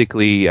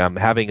basically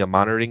having a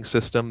monitoring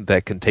system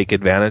that can take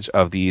advantage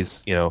of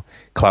these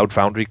Cloud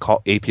Foundry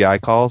API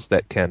calls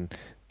that can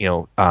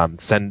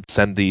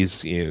send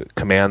these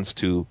commands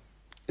to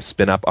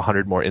spin up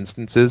 100 more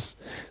instances.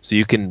 So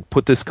you can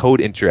put this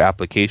code into your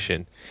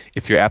application.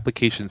 If your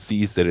application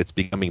sees that it's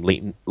becoming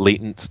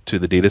latent to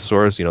the data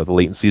source, the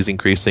latency is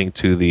increasing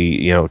to the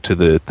to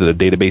the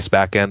database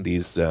backend,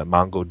 these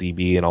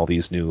MongoDB and all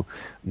these new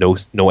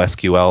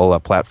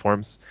NoSQL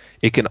platforms,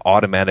 it can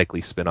automatically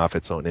spin off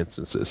its own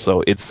instances.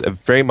 So it's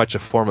very much a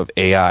form of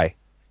AI.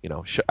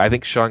 I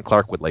think Sean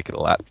Clark would like it a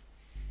lot.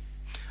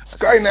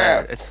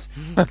 Skynet.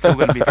 It's all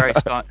going to be very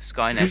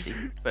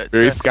Skynetty, but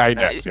very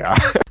Skynet.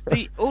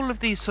 all of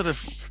these sort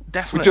of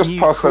definite just new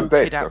pass cool that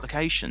data. kid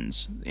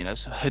applications,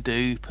 so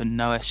Hadoop and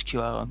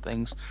NoSQL and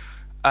things,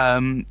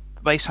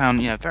 they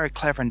sound very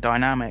clever and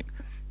dynamic.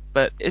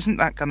 But isn't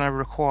that going to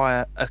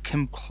require a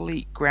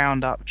complete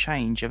ground up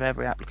change of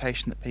every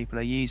application that people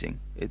are using?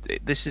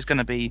 This is going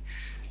to be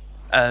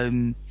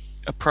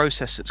a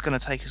process that's going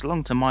to take as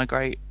long to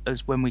migrate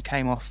as when we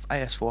came off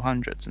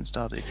AS400s and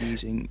started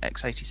using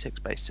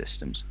x86 based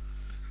systems.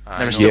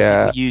 There are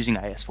still people using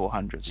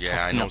AS400s.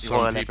 Yeah, I know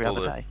some people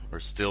that are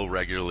still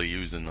regularly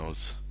using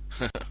those.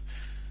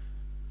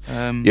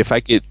 If I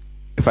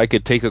if I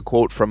could take a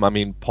quote from,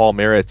 Paul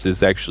Maritz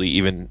is actually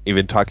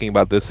even talking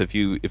about this. If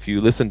you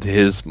listen to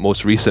his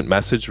most recent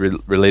message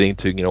relating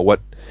to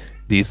what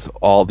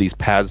all these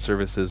PaaS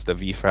services, the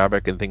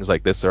vFabric and things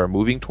like this are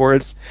moving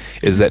towards,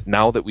 is that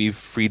now that we've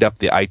freed up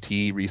the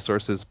IT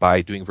resources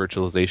by doing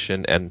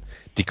virtualization and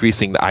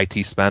decreasing the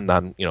IT spend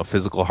on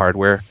physical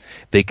hardware,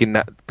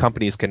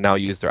 companies can now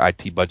use their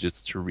IT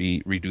budgets to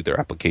redo their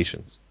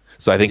applications.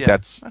 So I think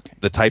that's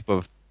the type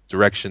of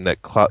direction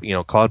that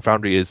Cloud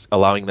Foundry is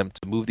allowing them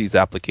to move these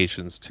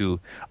applications to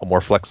a more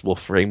flexible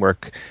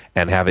framework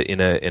and have it in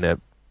a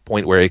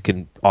point where it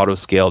can auto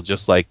scale,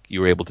 just like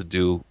you were able to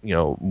do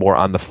more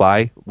on the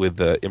fly with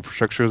the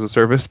infrastructure as a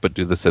service, but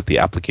do this at the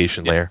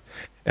application layer.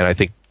 And I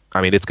think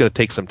it's going to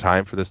take some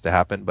time for this to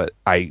happen, but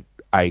I'm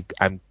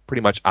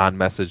pretty much on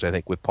message, I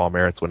think, with Paul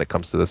Maritz when it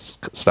comes to this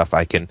stuff.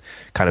 I can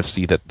kind of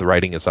see that the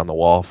writing is on the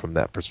wall from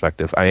that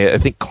perspective. I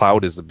think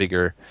cloud is a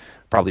bigger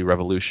probably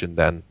revolution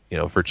than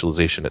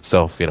virtualization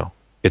itself.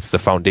 It's the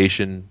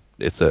foundation,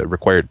 it's a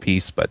required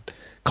piece, but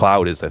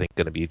cloud is, I think,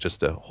 going to be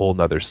just a whole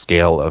nother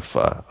scale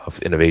of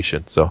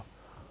innovation. So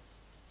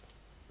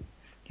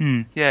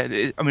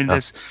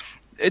there's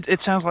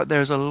it sounds like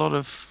there's a lot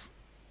of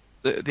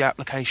the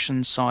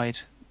application side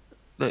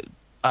that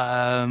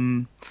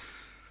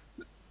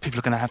people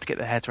are going to have to get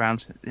their heads around.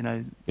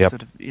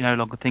 Sort of no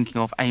longer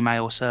thinking of a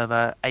mail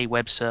server, a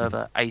web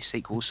server, a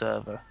SQL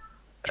server.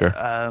 Sure.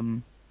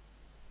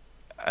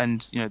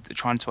 And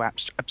trying to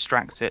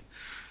abstract it.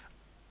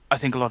 I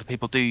think a lot of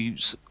people do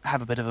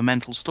have a bit of a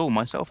mental storm,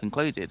 myself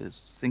included,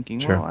 as thinking,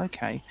 sure. Well,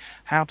 okay,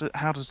 how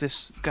does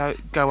this go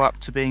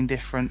up to being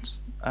different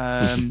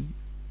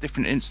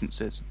different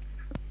instances?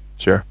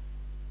 Sure.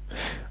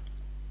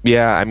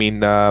 Yeah,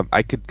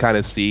 I could kind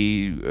of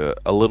see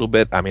a little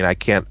bit. I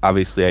can't,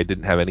 obviously, I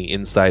didn't have any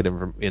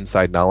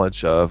inside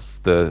knowledge of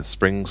the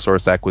Spring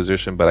Source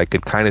acquisition, but I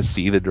could kind of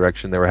see the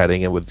direction they were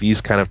heading in with these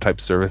kind of type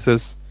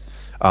services.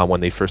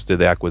 When they first did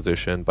the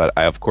acquisition, but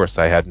of course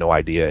I had no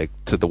idea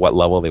to what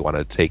level they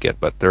wanted to take it.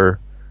 But they're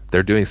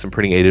doing some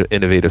pretty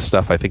innovative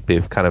stuff. I think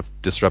they've kind of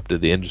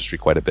disrupted the industry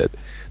quite a bit.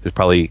 There's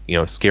probably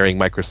scaring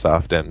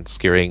Microsoft and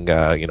scaring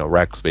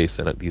Rackspace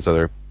and these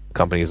other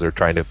companies that are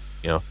trying to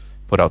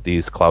put out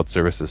these cloud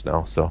services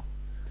now. So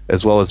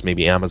as well as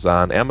maybe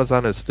Amazon.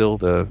 Amazon is still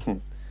the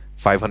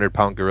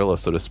 500-pound gorilla,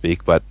 so to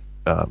speak, but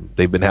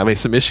they've been having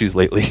some issues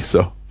lately.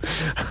 So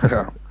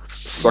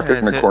stuck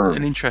in the corner.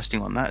 An interesting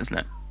one, that isn't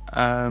it?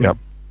 Yep.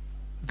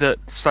 That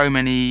so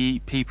many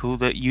people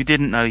that you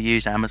didn't know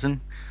used Amazon.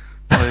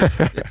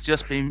 It's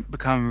just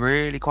become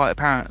really quite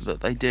apparent that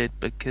they did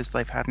because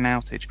they've had an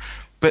outage,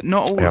 but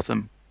not all of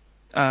them.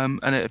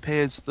 And it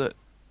appears that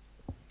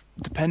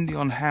depending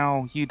on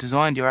how you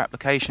designed your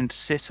application to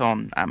sit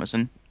on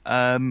Amazon,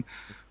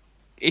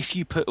 if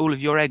you put all of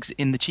your eggs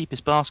in the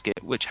cheapest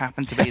basket, which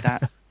happened to be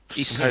that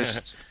East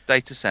Coast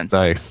data center,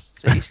 nice.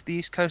 So the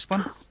East Coast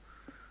one.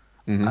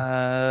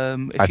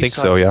 Mm-hmm. If I think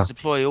so, yeah. To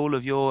deploy all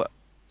of your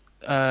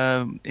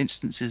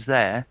instances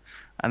there,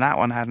 and that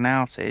one had an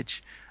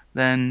outage,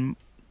 then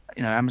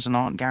Amazon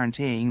aren't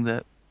guaranteeing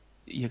that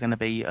you're going to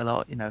be a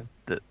lot.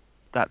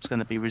 That's going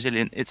to be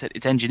resilient.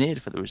 It's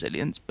engineered for the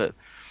resilience, but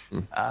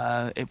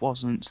it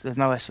wasn't.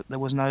 There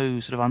was no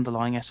sort of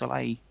underlying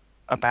SLA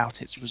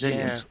about its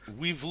resilience. Yeah,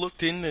 we've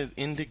looked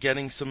into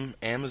getting some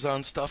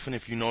Amazon stuff, and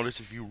if you notice,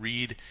 if you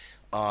read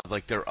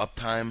like their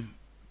uptime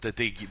that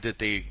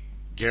they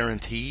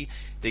guarantee,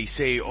 they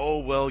say, oh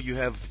well, you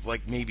have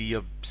like maybe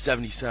a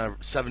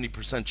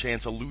 70%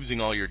 chance of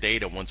losing all your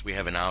data once we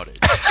have an outage.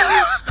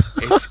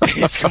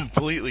 It's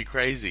completely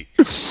crazy.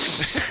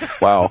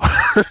 Wow.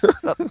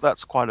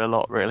 that's quite a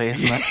lot, really,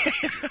 isn't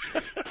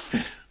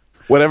it?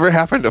 Whatever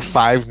happened to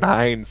 5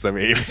 nines?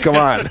 Come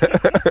on.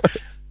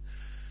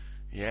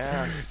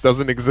 Yeah.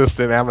 Doesn't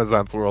exist in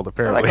Amazon's world,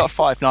 apparently. Well, they got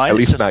 5 9. At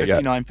least not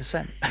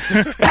 59%.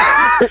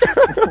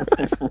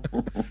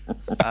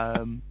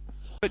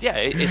 But yeah,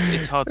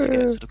 it's hard to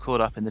get sort of caught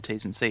up in the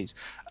T's and C's.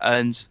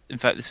 And in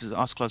fact, this is an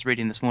article I was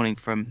reading this morning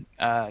from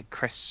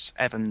Chris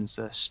Evans'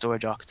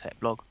 Storage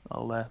Architect blog.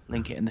 I'll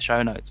link it in the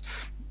show notes.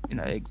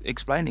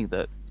 Explaining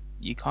that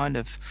you kind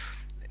of,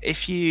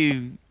 if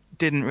you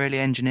didn't really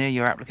engineer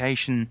your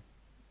application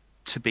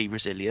to be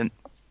resilient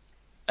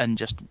and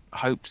just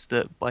hoped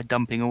that by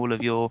dumping all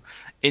of your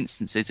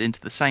instances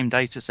into the same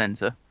data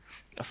center,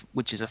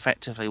 which is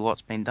effectively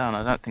what's been done,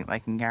 I don't think they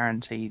can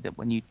guarantee that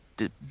when you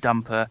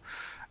dump an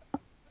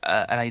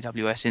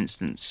AWS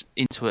instance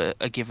into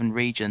a given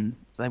region,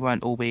 they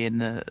won't all be in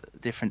the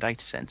different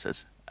data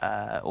centers.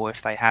 Or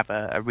if they have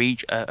a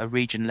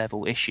region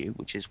level issue,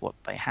 which is what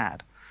they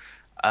had,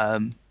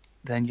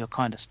 then you're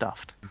kind of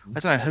stuffed. I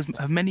don't know.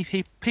 Have many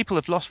people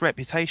have lost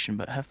reputation,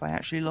 but have they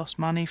actually lost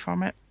money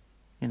from it?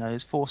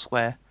 Is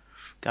Foursquare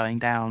going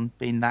down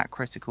being that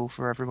critical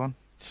for everyone?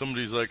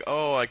 Somebody's like,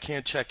 oh, I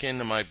can't check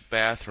into my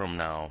bathroom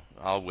now.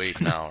 I'll wait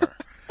an hour.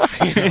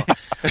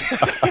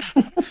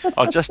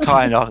 I'll just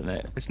tie a knot in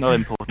it. It's not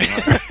important.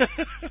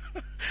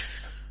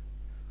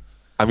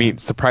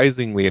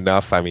 Surprisingly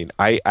enough,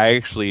 I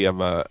actually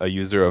am a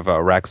user of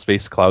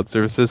Rackspace cloud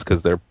services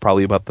because they're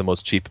probably about the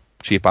most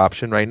cheap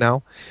option right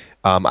now.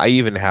 I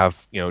even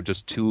have,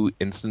 just 2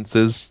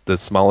 instances, the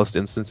smallest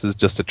instances,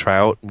 just to try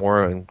out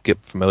more and get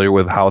familiar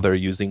with how they're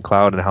using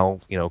cloud and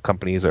how,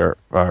 companies are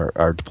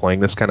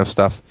deploying this kind of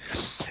stuff.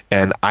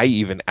 And I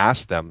even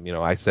asked them,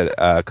 I said,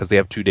 because they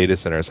have 2 data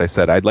centers, I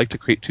said, I'd like to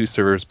create 2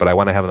 servers, but I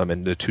want to have them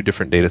into 2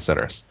 different data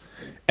centers.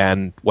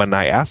 And when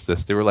I asked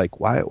this, they were like,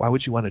 why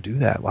would you want to do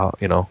that? Well,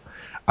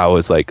 I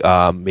was like,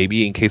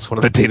 maybe in case one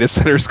of the data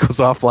centers goes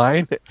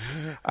offline,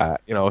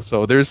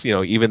 so there's,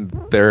 even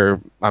there,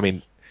 I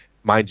mean,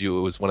 mind you,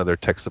 it was one of their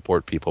tech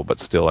support people, but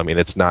still, I mean,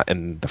 it's not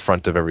in the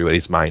front of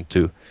everybody's mind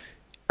to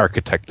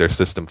architect their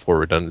system for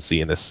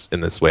redundancy in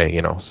this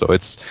way, So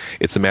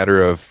it's a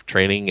matter of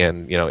training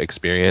and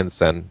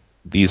experience, and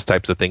these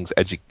types of things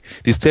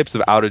these types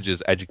of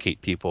outages educate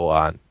people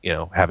on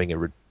having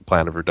a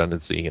plan of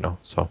redundancy,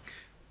 So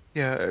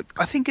Yeah,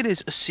 I think it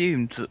is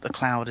assumed that the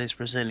cloud is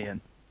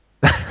resilient.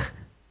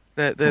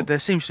 There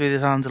seems to be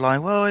this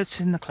underlying, well, it's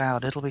in the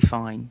cloud, it'll be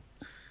fine,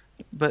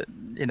 but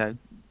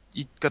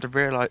you've got to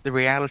realize the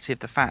reality of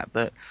the fact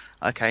that,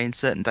 okay, in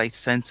certain data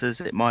centers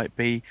it might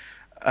be,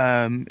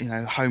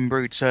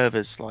 homebrewed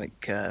servers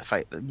like, the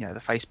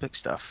Facebook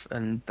stuff,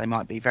 and they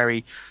might be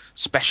very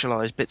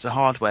specialized bits of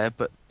hardware,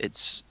 but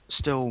it's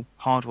still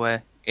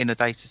hardware in a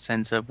data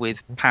center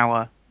with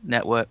power,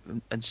 network,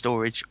 and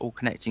storage all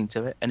connecting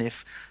to it. And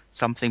if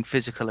something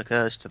physical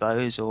occurs to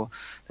those, or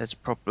there's a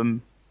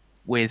problem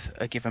with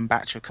a given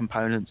batch of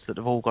components that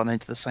have all gone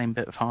into the same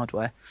bit of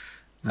hardware,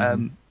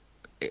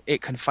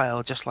 it can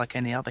fail just like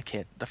any other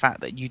kit. The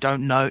fact that you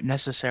don't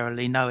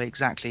necessarily know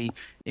exactly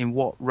in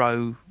what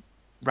row,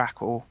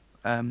 rack, or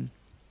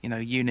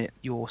unit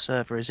your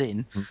server is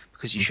in,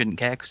 because you shouldn't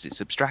care because it's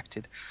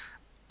abstracted,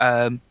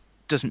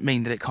 doesn't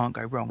mean that it can't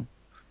go wrong.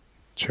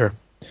 Sure.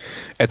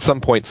 At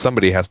some point,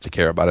 somebody has to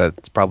care about it.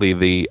 It's probably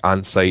the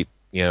on-site,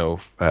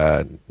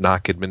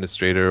 NOC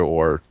administrator,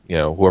 or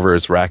whoever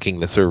is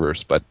racking the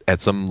servers. But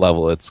at some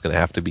level, it's going to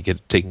have to be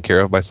taken care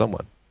of by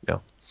someone.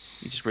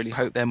 You just really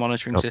hope they're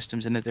monitoring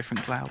systems in a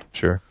different cloud.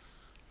 Sure.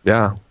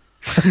 Yeah.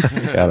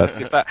 Yeah, that's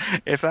if that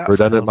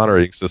redundant fails,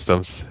 monitoring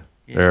systems.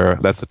 Yeah.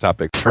 That's a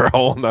topic for a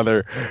whole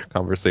nother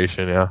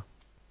conversation. Yeah.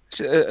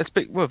 A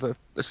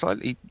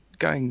slightly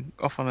going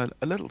off on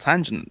a little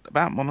tangent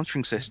about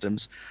monitoring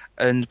systems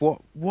and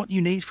what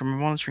you need from a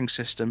monitoring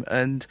system.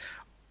 And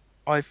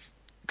I've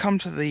come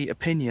to the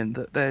opinion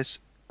that there's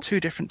 2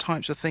 different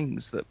types of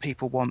things that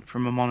people want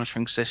from a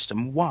monitoring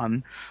system.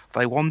 One,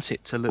 they want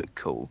it to look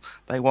cool.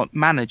 They want,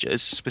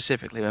 managers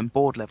specifically and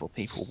board level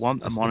people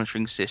want a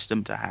monitoring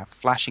system to have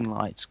flashing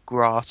lights,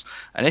 graphs,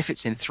 and if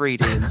it's in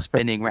 3D and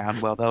spinning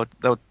round, well,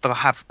 they'll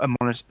have a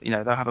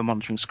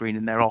monitoring screen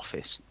in their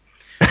office.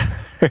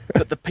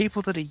 But the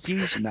people that are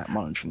using that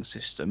monitoring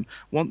system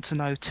want to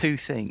know 2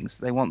 things.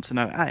 They want to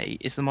know, A,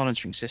 is the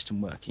monitoring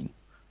system working?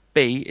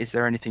 B, is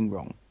there anything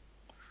wrong?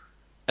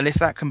 And if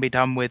that can be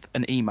done with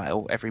an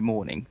email every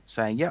morning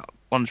saying, yeah,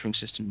 monitoring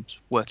system's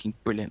working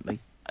brilliantly,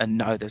 and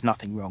no, there's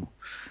nothing wrong,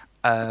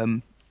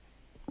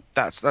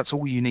 that's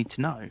all you need to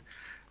know.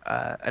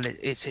 And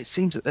it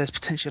seems that there's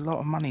potentially a lot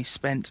of money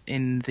spent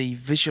in the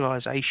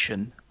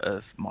visualization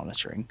of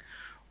monitoring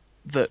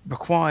that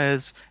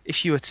requires,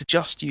 if you were to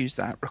just use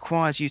that,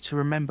 requires you to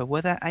remember,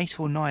 were there 8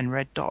 or 9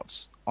 red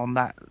dots on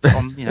that,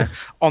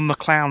 on the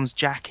clown's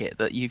jacket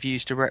that you've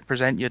used to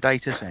represent your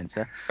data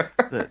center?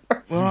 That,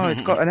 well,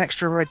 it's got an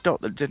extra red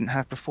dot that it didn't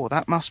have before.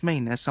 That must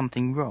mean there's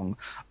something wrong.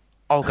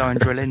 I'll go and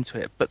drill into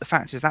it. But the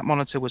fact is that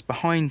monitor was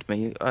behind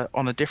me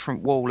on a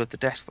different wall of the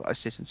desk that I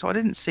sit in, so I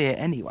didn't see it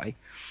anyway.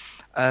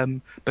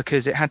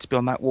 Because it had to be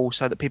on that wall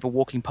so that people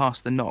walking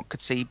past the NOC could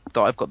see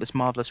that I've got this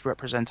marvelous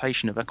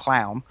representation of a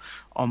clown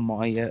on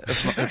my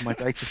of my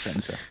data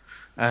center.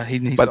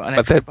 He's got an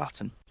extra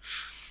button.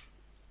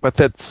 But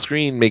that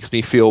screen makes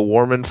me feel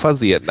warm and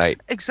fuzzy at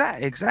night.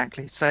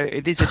 Exactly. So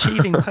it is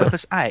achieving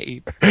purpose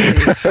A.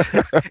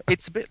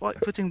 It's a bit like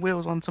putting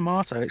wheels on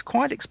tomato. It's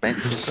quite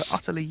expensive but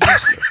utterly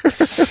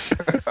useless.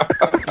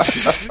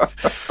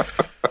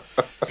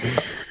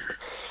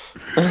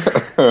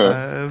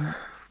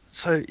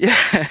 So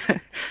yeah,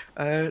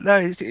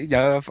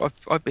 no,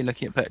 I've been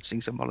looking at purchasing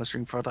some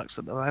monitoring products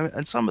at the moment,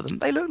 and some of them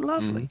they look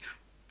lovely,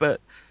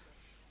 but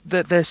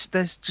there's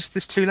just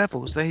this 2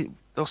 levels.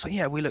 They'll say,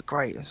 yeah, we look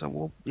great. So,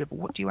 well, yeah, but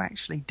what do you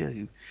actually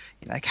do?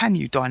 Can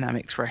you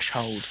dynamic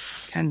threshold?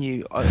 Can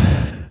you?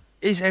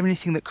 Is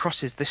everything that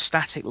crosses this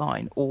static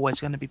line always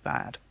going to be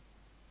bad?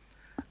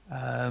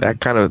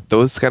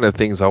 Those kind of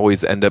things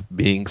always end up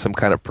being some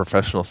kind of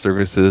professional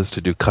services to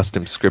do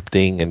custom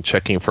scripting and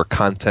checking for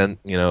content,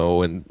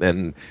 and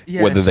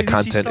whether the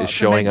content is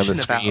showing on the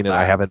screen and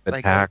I haven't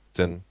been hacked.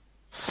 And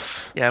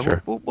yeah,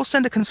 sure. we'll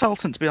send a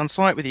consultant to be on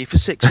site with you for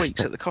 6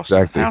 weeks at the cost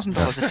of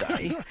 $1,000 a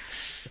day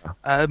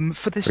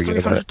for this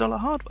 $300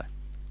 hardware.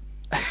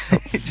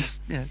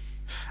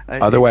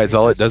 Otherwise,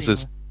 all it does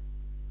is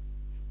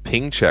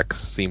ping checks.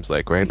 Seems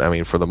like, right? I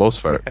mean, for the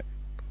most part.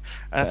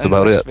 That's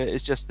about it.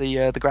 It's just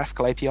the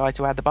graphical API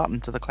to add the button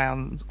to the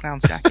clown's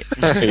jacket.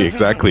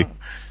 Exactly.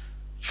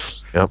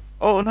 Yep.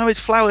 Oh no, his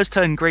flowers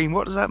turn green.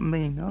 What does that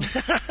mean?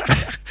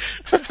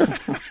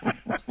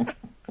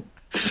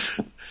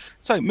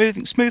 So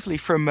moving smoothly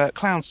from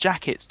clowns'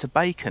 jackets to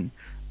bacon,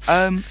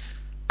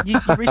 you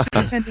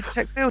recently attended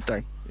Tech Field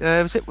Day.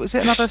 Was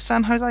it another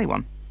San Jose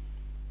one?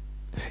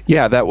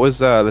 Yeah, that was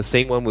the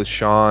same one with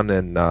Sean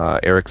and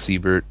Eric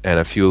Siebert and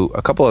a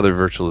couple other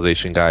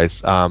virtualization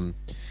guys.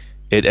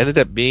 It ended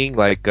up being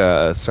like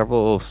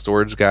several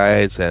storage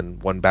guys and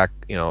one Mr.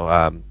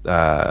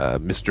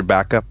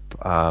 Backup,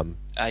 Was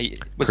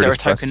Curtis there a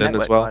token Preston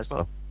network as well. guy as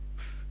well?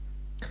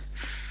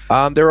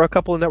 There were a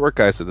couple of network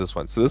guys at this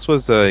one. So this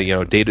was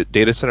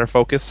data center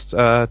focused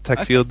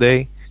Tech Field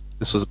Day.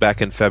 This was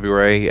back in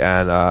February,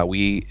 and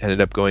we ended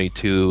up going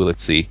to,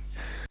 let's see,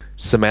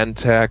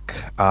 Symantec,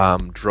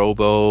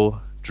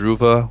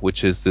 Druva,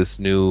 which is this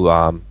new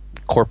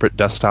corporate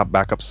desktop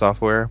backup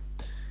software.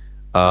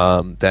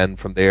 Then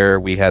from there,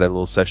 we had a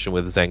little session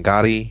with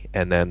Zangati,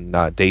 and then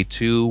day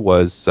 2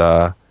 was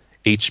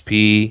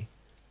HP,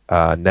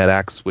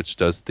 NetAxe, which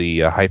does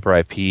the Hyper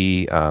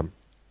IP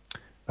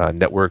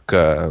network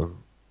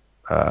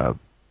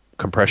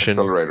compression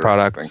Accelerator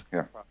product. thing,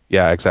 yeah.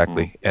 Yeah,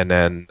 exactly. And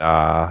then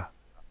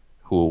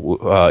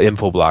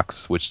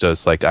Infoblox, which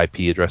does like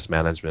IP address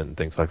management and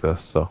things like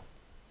this. So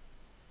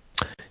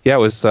yeah, it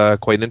was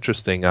quite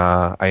interesting.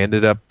 I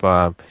ended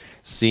up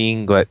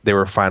seeing that they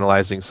were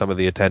finalizing some of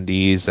the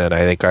attendees, and I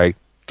think I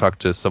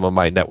talked to some of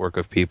my network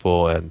of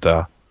people, and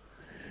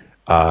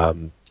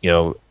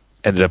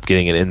ended up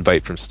getting an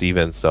invite from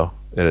Steven. So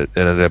it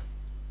ended up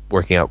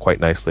working out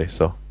quite nicely.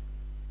 So.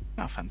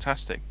 Oh,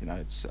 fantastic!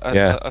 It's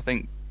Yeah. I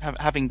think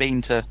having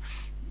been to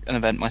an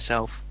event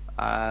myself,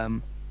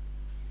 I've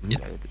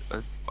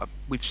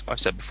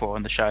said before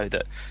on the show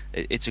that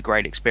it's a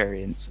great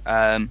experience,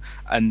 and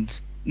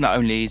not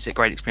only is it a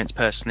great experience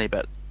personally,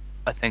 but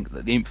I think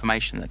that the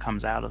information that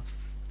comes out of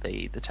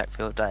the Tech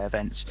Field Day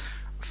events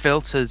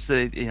filters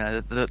the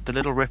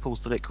little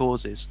ripples that it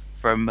causes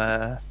from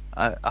a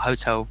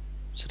hotel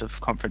sort of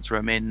conference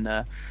room in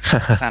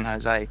San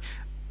Jose.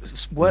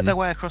 Work their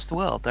way across the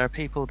world. There are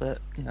people that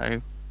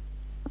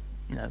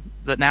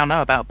that now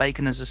know about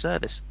bacon as a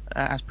service,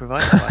 as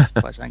provided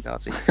by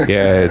Zangati.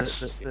 Yeah,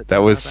 that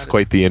was it.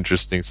 quite the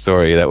interesting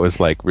story. That was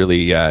like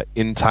really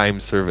in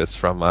time service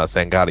from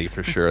Zangati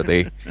for sure.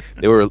 They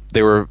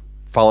were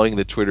following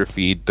the Twitter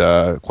feed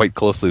quite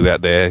closely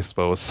that day, I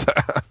suppose.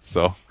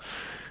 So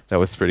that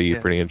was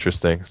pretty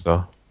interesting.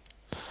 So.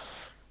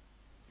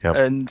 Yep.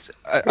 And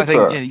I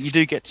think you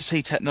do get to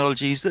see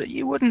technologies that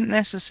you wouldn't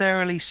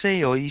necessarily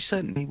see, or you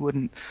certainly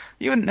wouldn't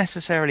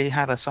necessarily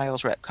have a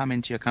sales rep come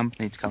into your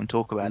company to come and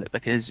talk about it,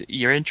 because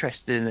you're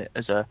interested in it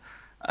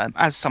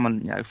as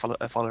someone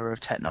a follower of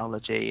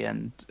technology,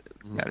 and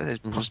there's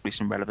possibly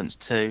some relevance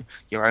to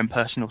your own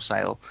personal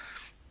sale.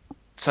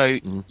 So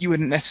you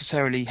wouldn't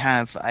necessarily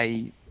have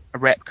a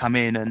rep come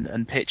in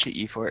and pitch at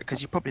you for it,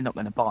 because you're probably not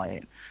going to buy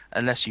it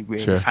unless you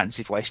really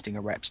fancied wasting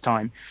a rep's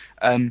time.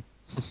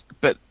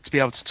 But to be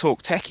able to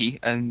talk techie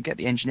and get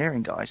the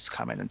engineering guys to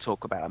come in and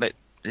talk about it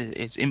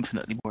is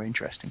infinitely more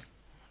interesting.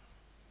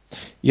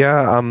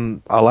 Yeah,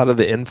 a lot of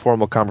the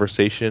informal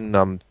conversation.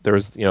 There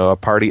was, a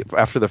party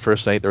after the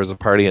first night. There was a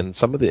party, and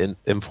some of the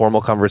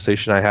informal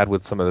conversation I had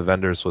with some of the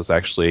vendors was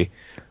actually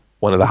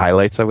one of the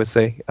highlights, I would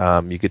say.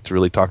 You get to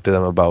really talk to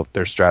them about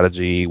their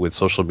strategy with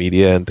social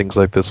media and things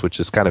like this, which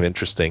is kind of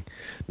interesting.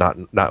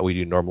 Not what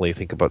you normally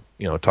think about,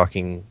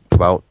 talking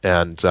about.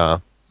 And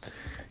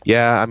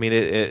yeah, I mean,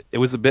 it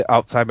was a bit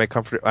outside my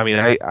comfort. I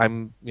mean,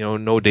 I'm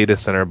no data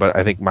center, but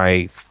I think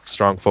my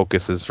strong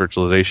focus is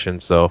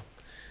virtualization. So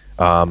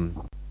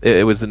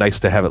it was nice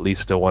to have at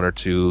least one or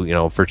two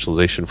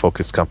virtualization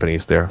focused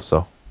companies there.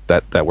 So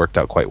that worked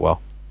out quite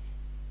well.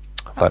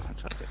 But,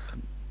 fantastic.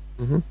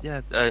 Mm-hmm. Yeah,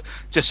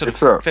 just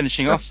sort of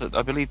finishing off.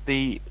 I believe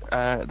the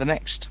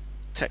next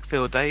Tech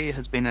Field Day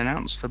has been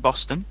announced for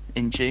Boston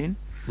in June.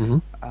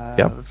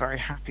 Mm-hmm. Very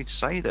happy to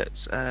say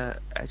that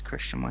Ed,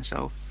 Christian, and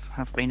myself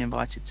have been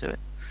invited to it.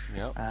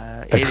 Yep.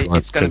 Excellent.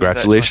 It's going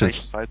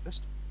Congratulations. to be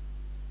focused.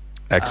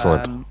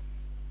 Excellent.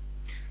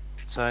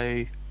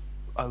 So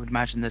I would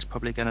imagine there's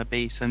probably going to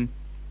be someone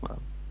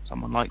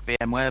like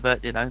VMware, but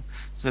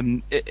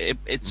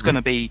it's going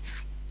to be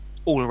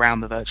all around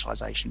the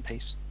virtualization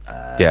piece.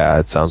 Yeah,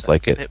 it sounds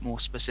like it. A bit more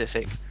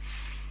specific,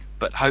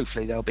 but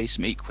hopefully there'll be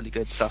some equally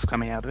good stuff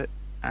coming out of it.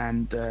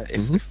 And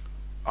if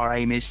our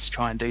aim is to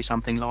try and do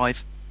something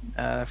live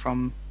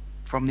from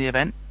the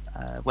event,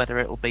 whether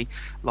it'll be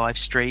live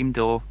streamed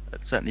or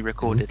certainly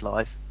recorded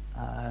live.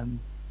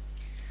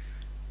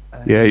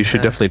 Yeah, you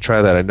should definitely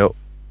try that.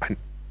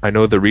 I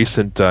know the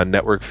recent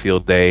network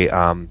field day.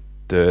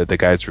 The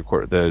guys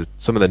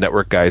some of the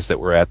network guys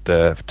that were at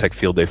the Tech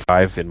Field Day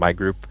 5 in my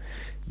group.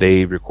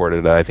 They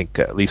recorded, I think,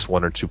 at least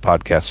one or two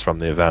podcasts from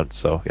the event.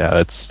 So yeah,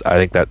 I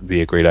think that would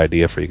be a great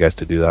idea for you guys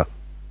to do that.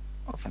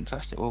 Oh,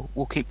 fantastic!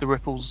 We'll keep the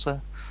ripples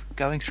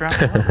going throughout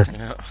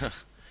the world.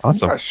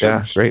 Awesome.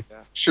 Yeah, great.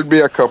 Should be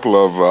a couple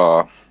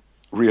of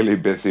really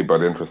busy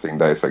but interesting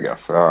days, I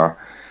guess. Oh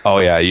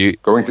yeah,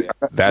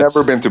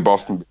 never been to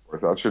Boston before.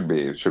 That should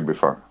be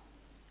fun.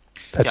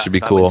 That should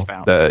be I cool.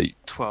 went about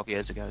 12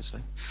 years ago, so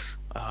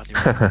I hardly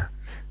remember.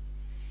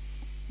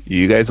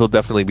 You guys will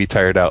definitely be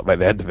tired out by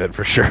the end of it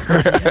for sure.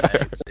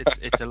 Yeah,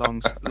 it's a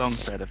long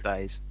set of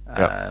days.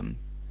 Yep.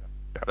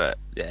 But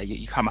yeah,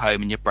 you come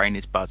home and your brain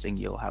is buzzing.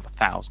 You'll have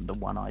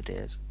 1,001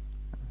 ideas.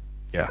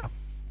 Yeah,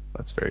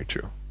 that's very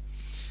true.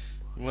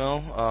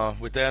 Well,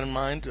 with that in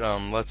mind,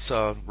 let's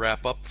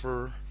wrap up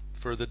for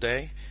the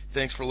day.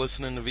 Thanks for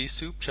listening to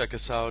vSoup. Check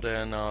us out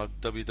on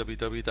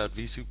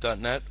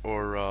www.vsoup.net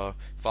or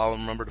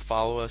remember to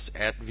follow us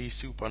at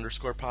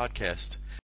vSoup_podcast.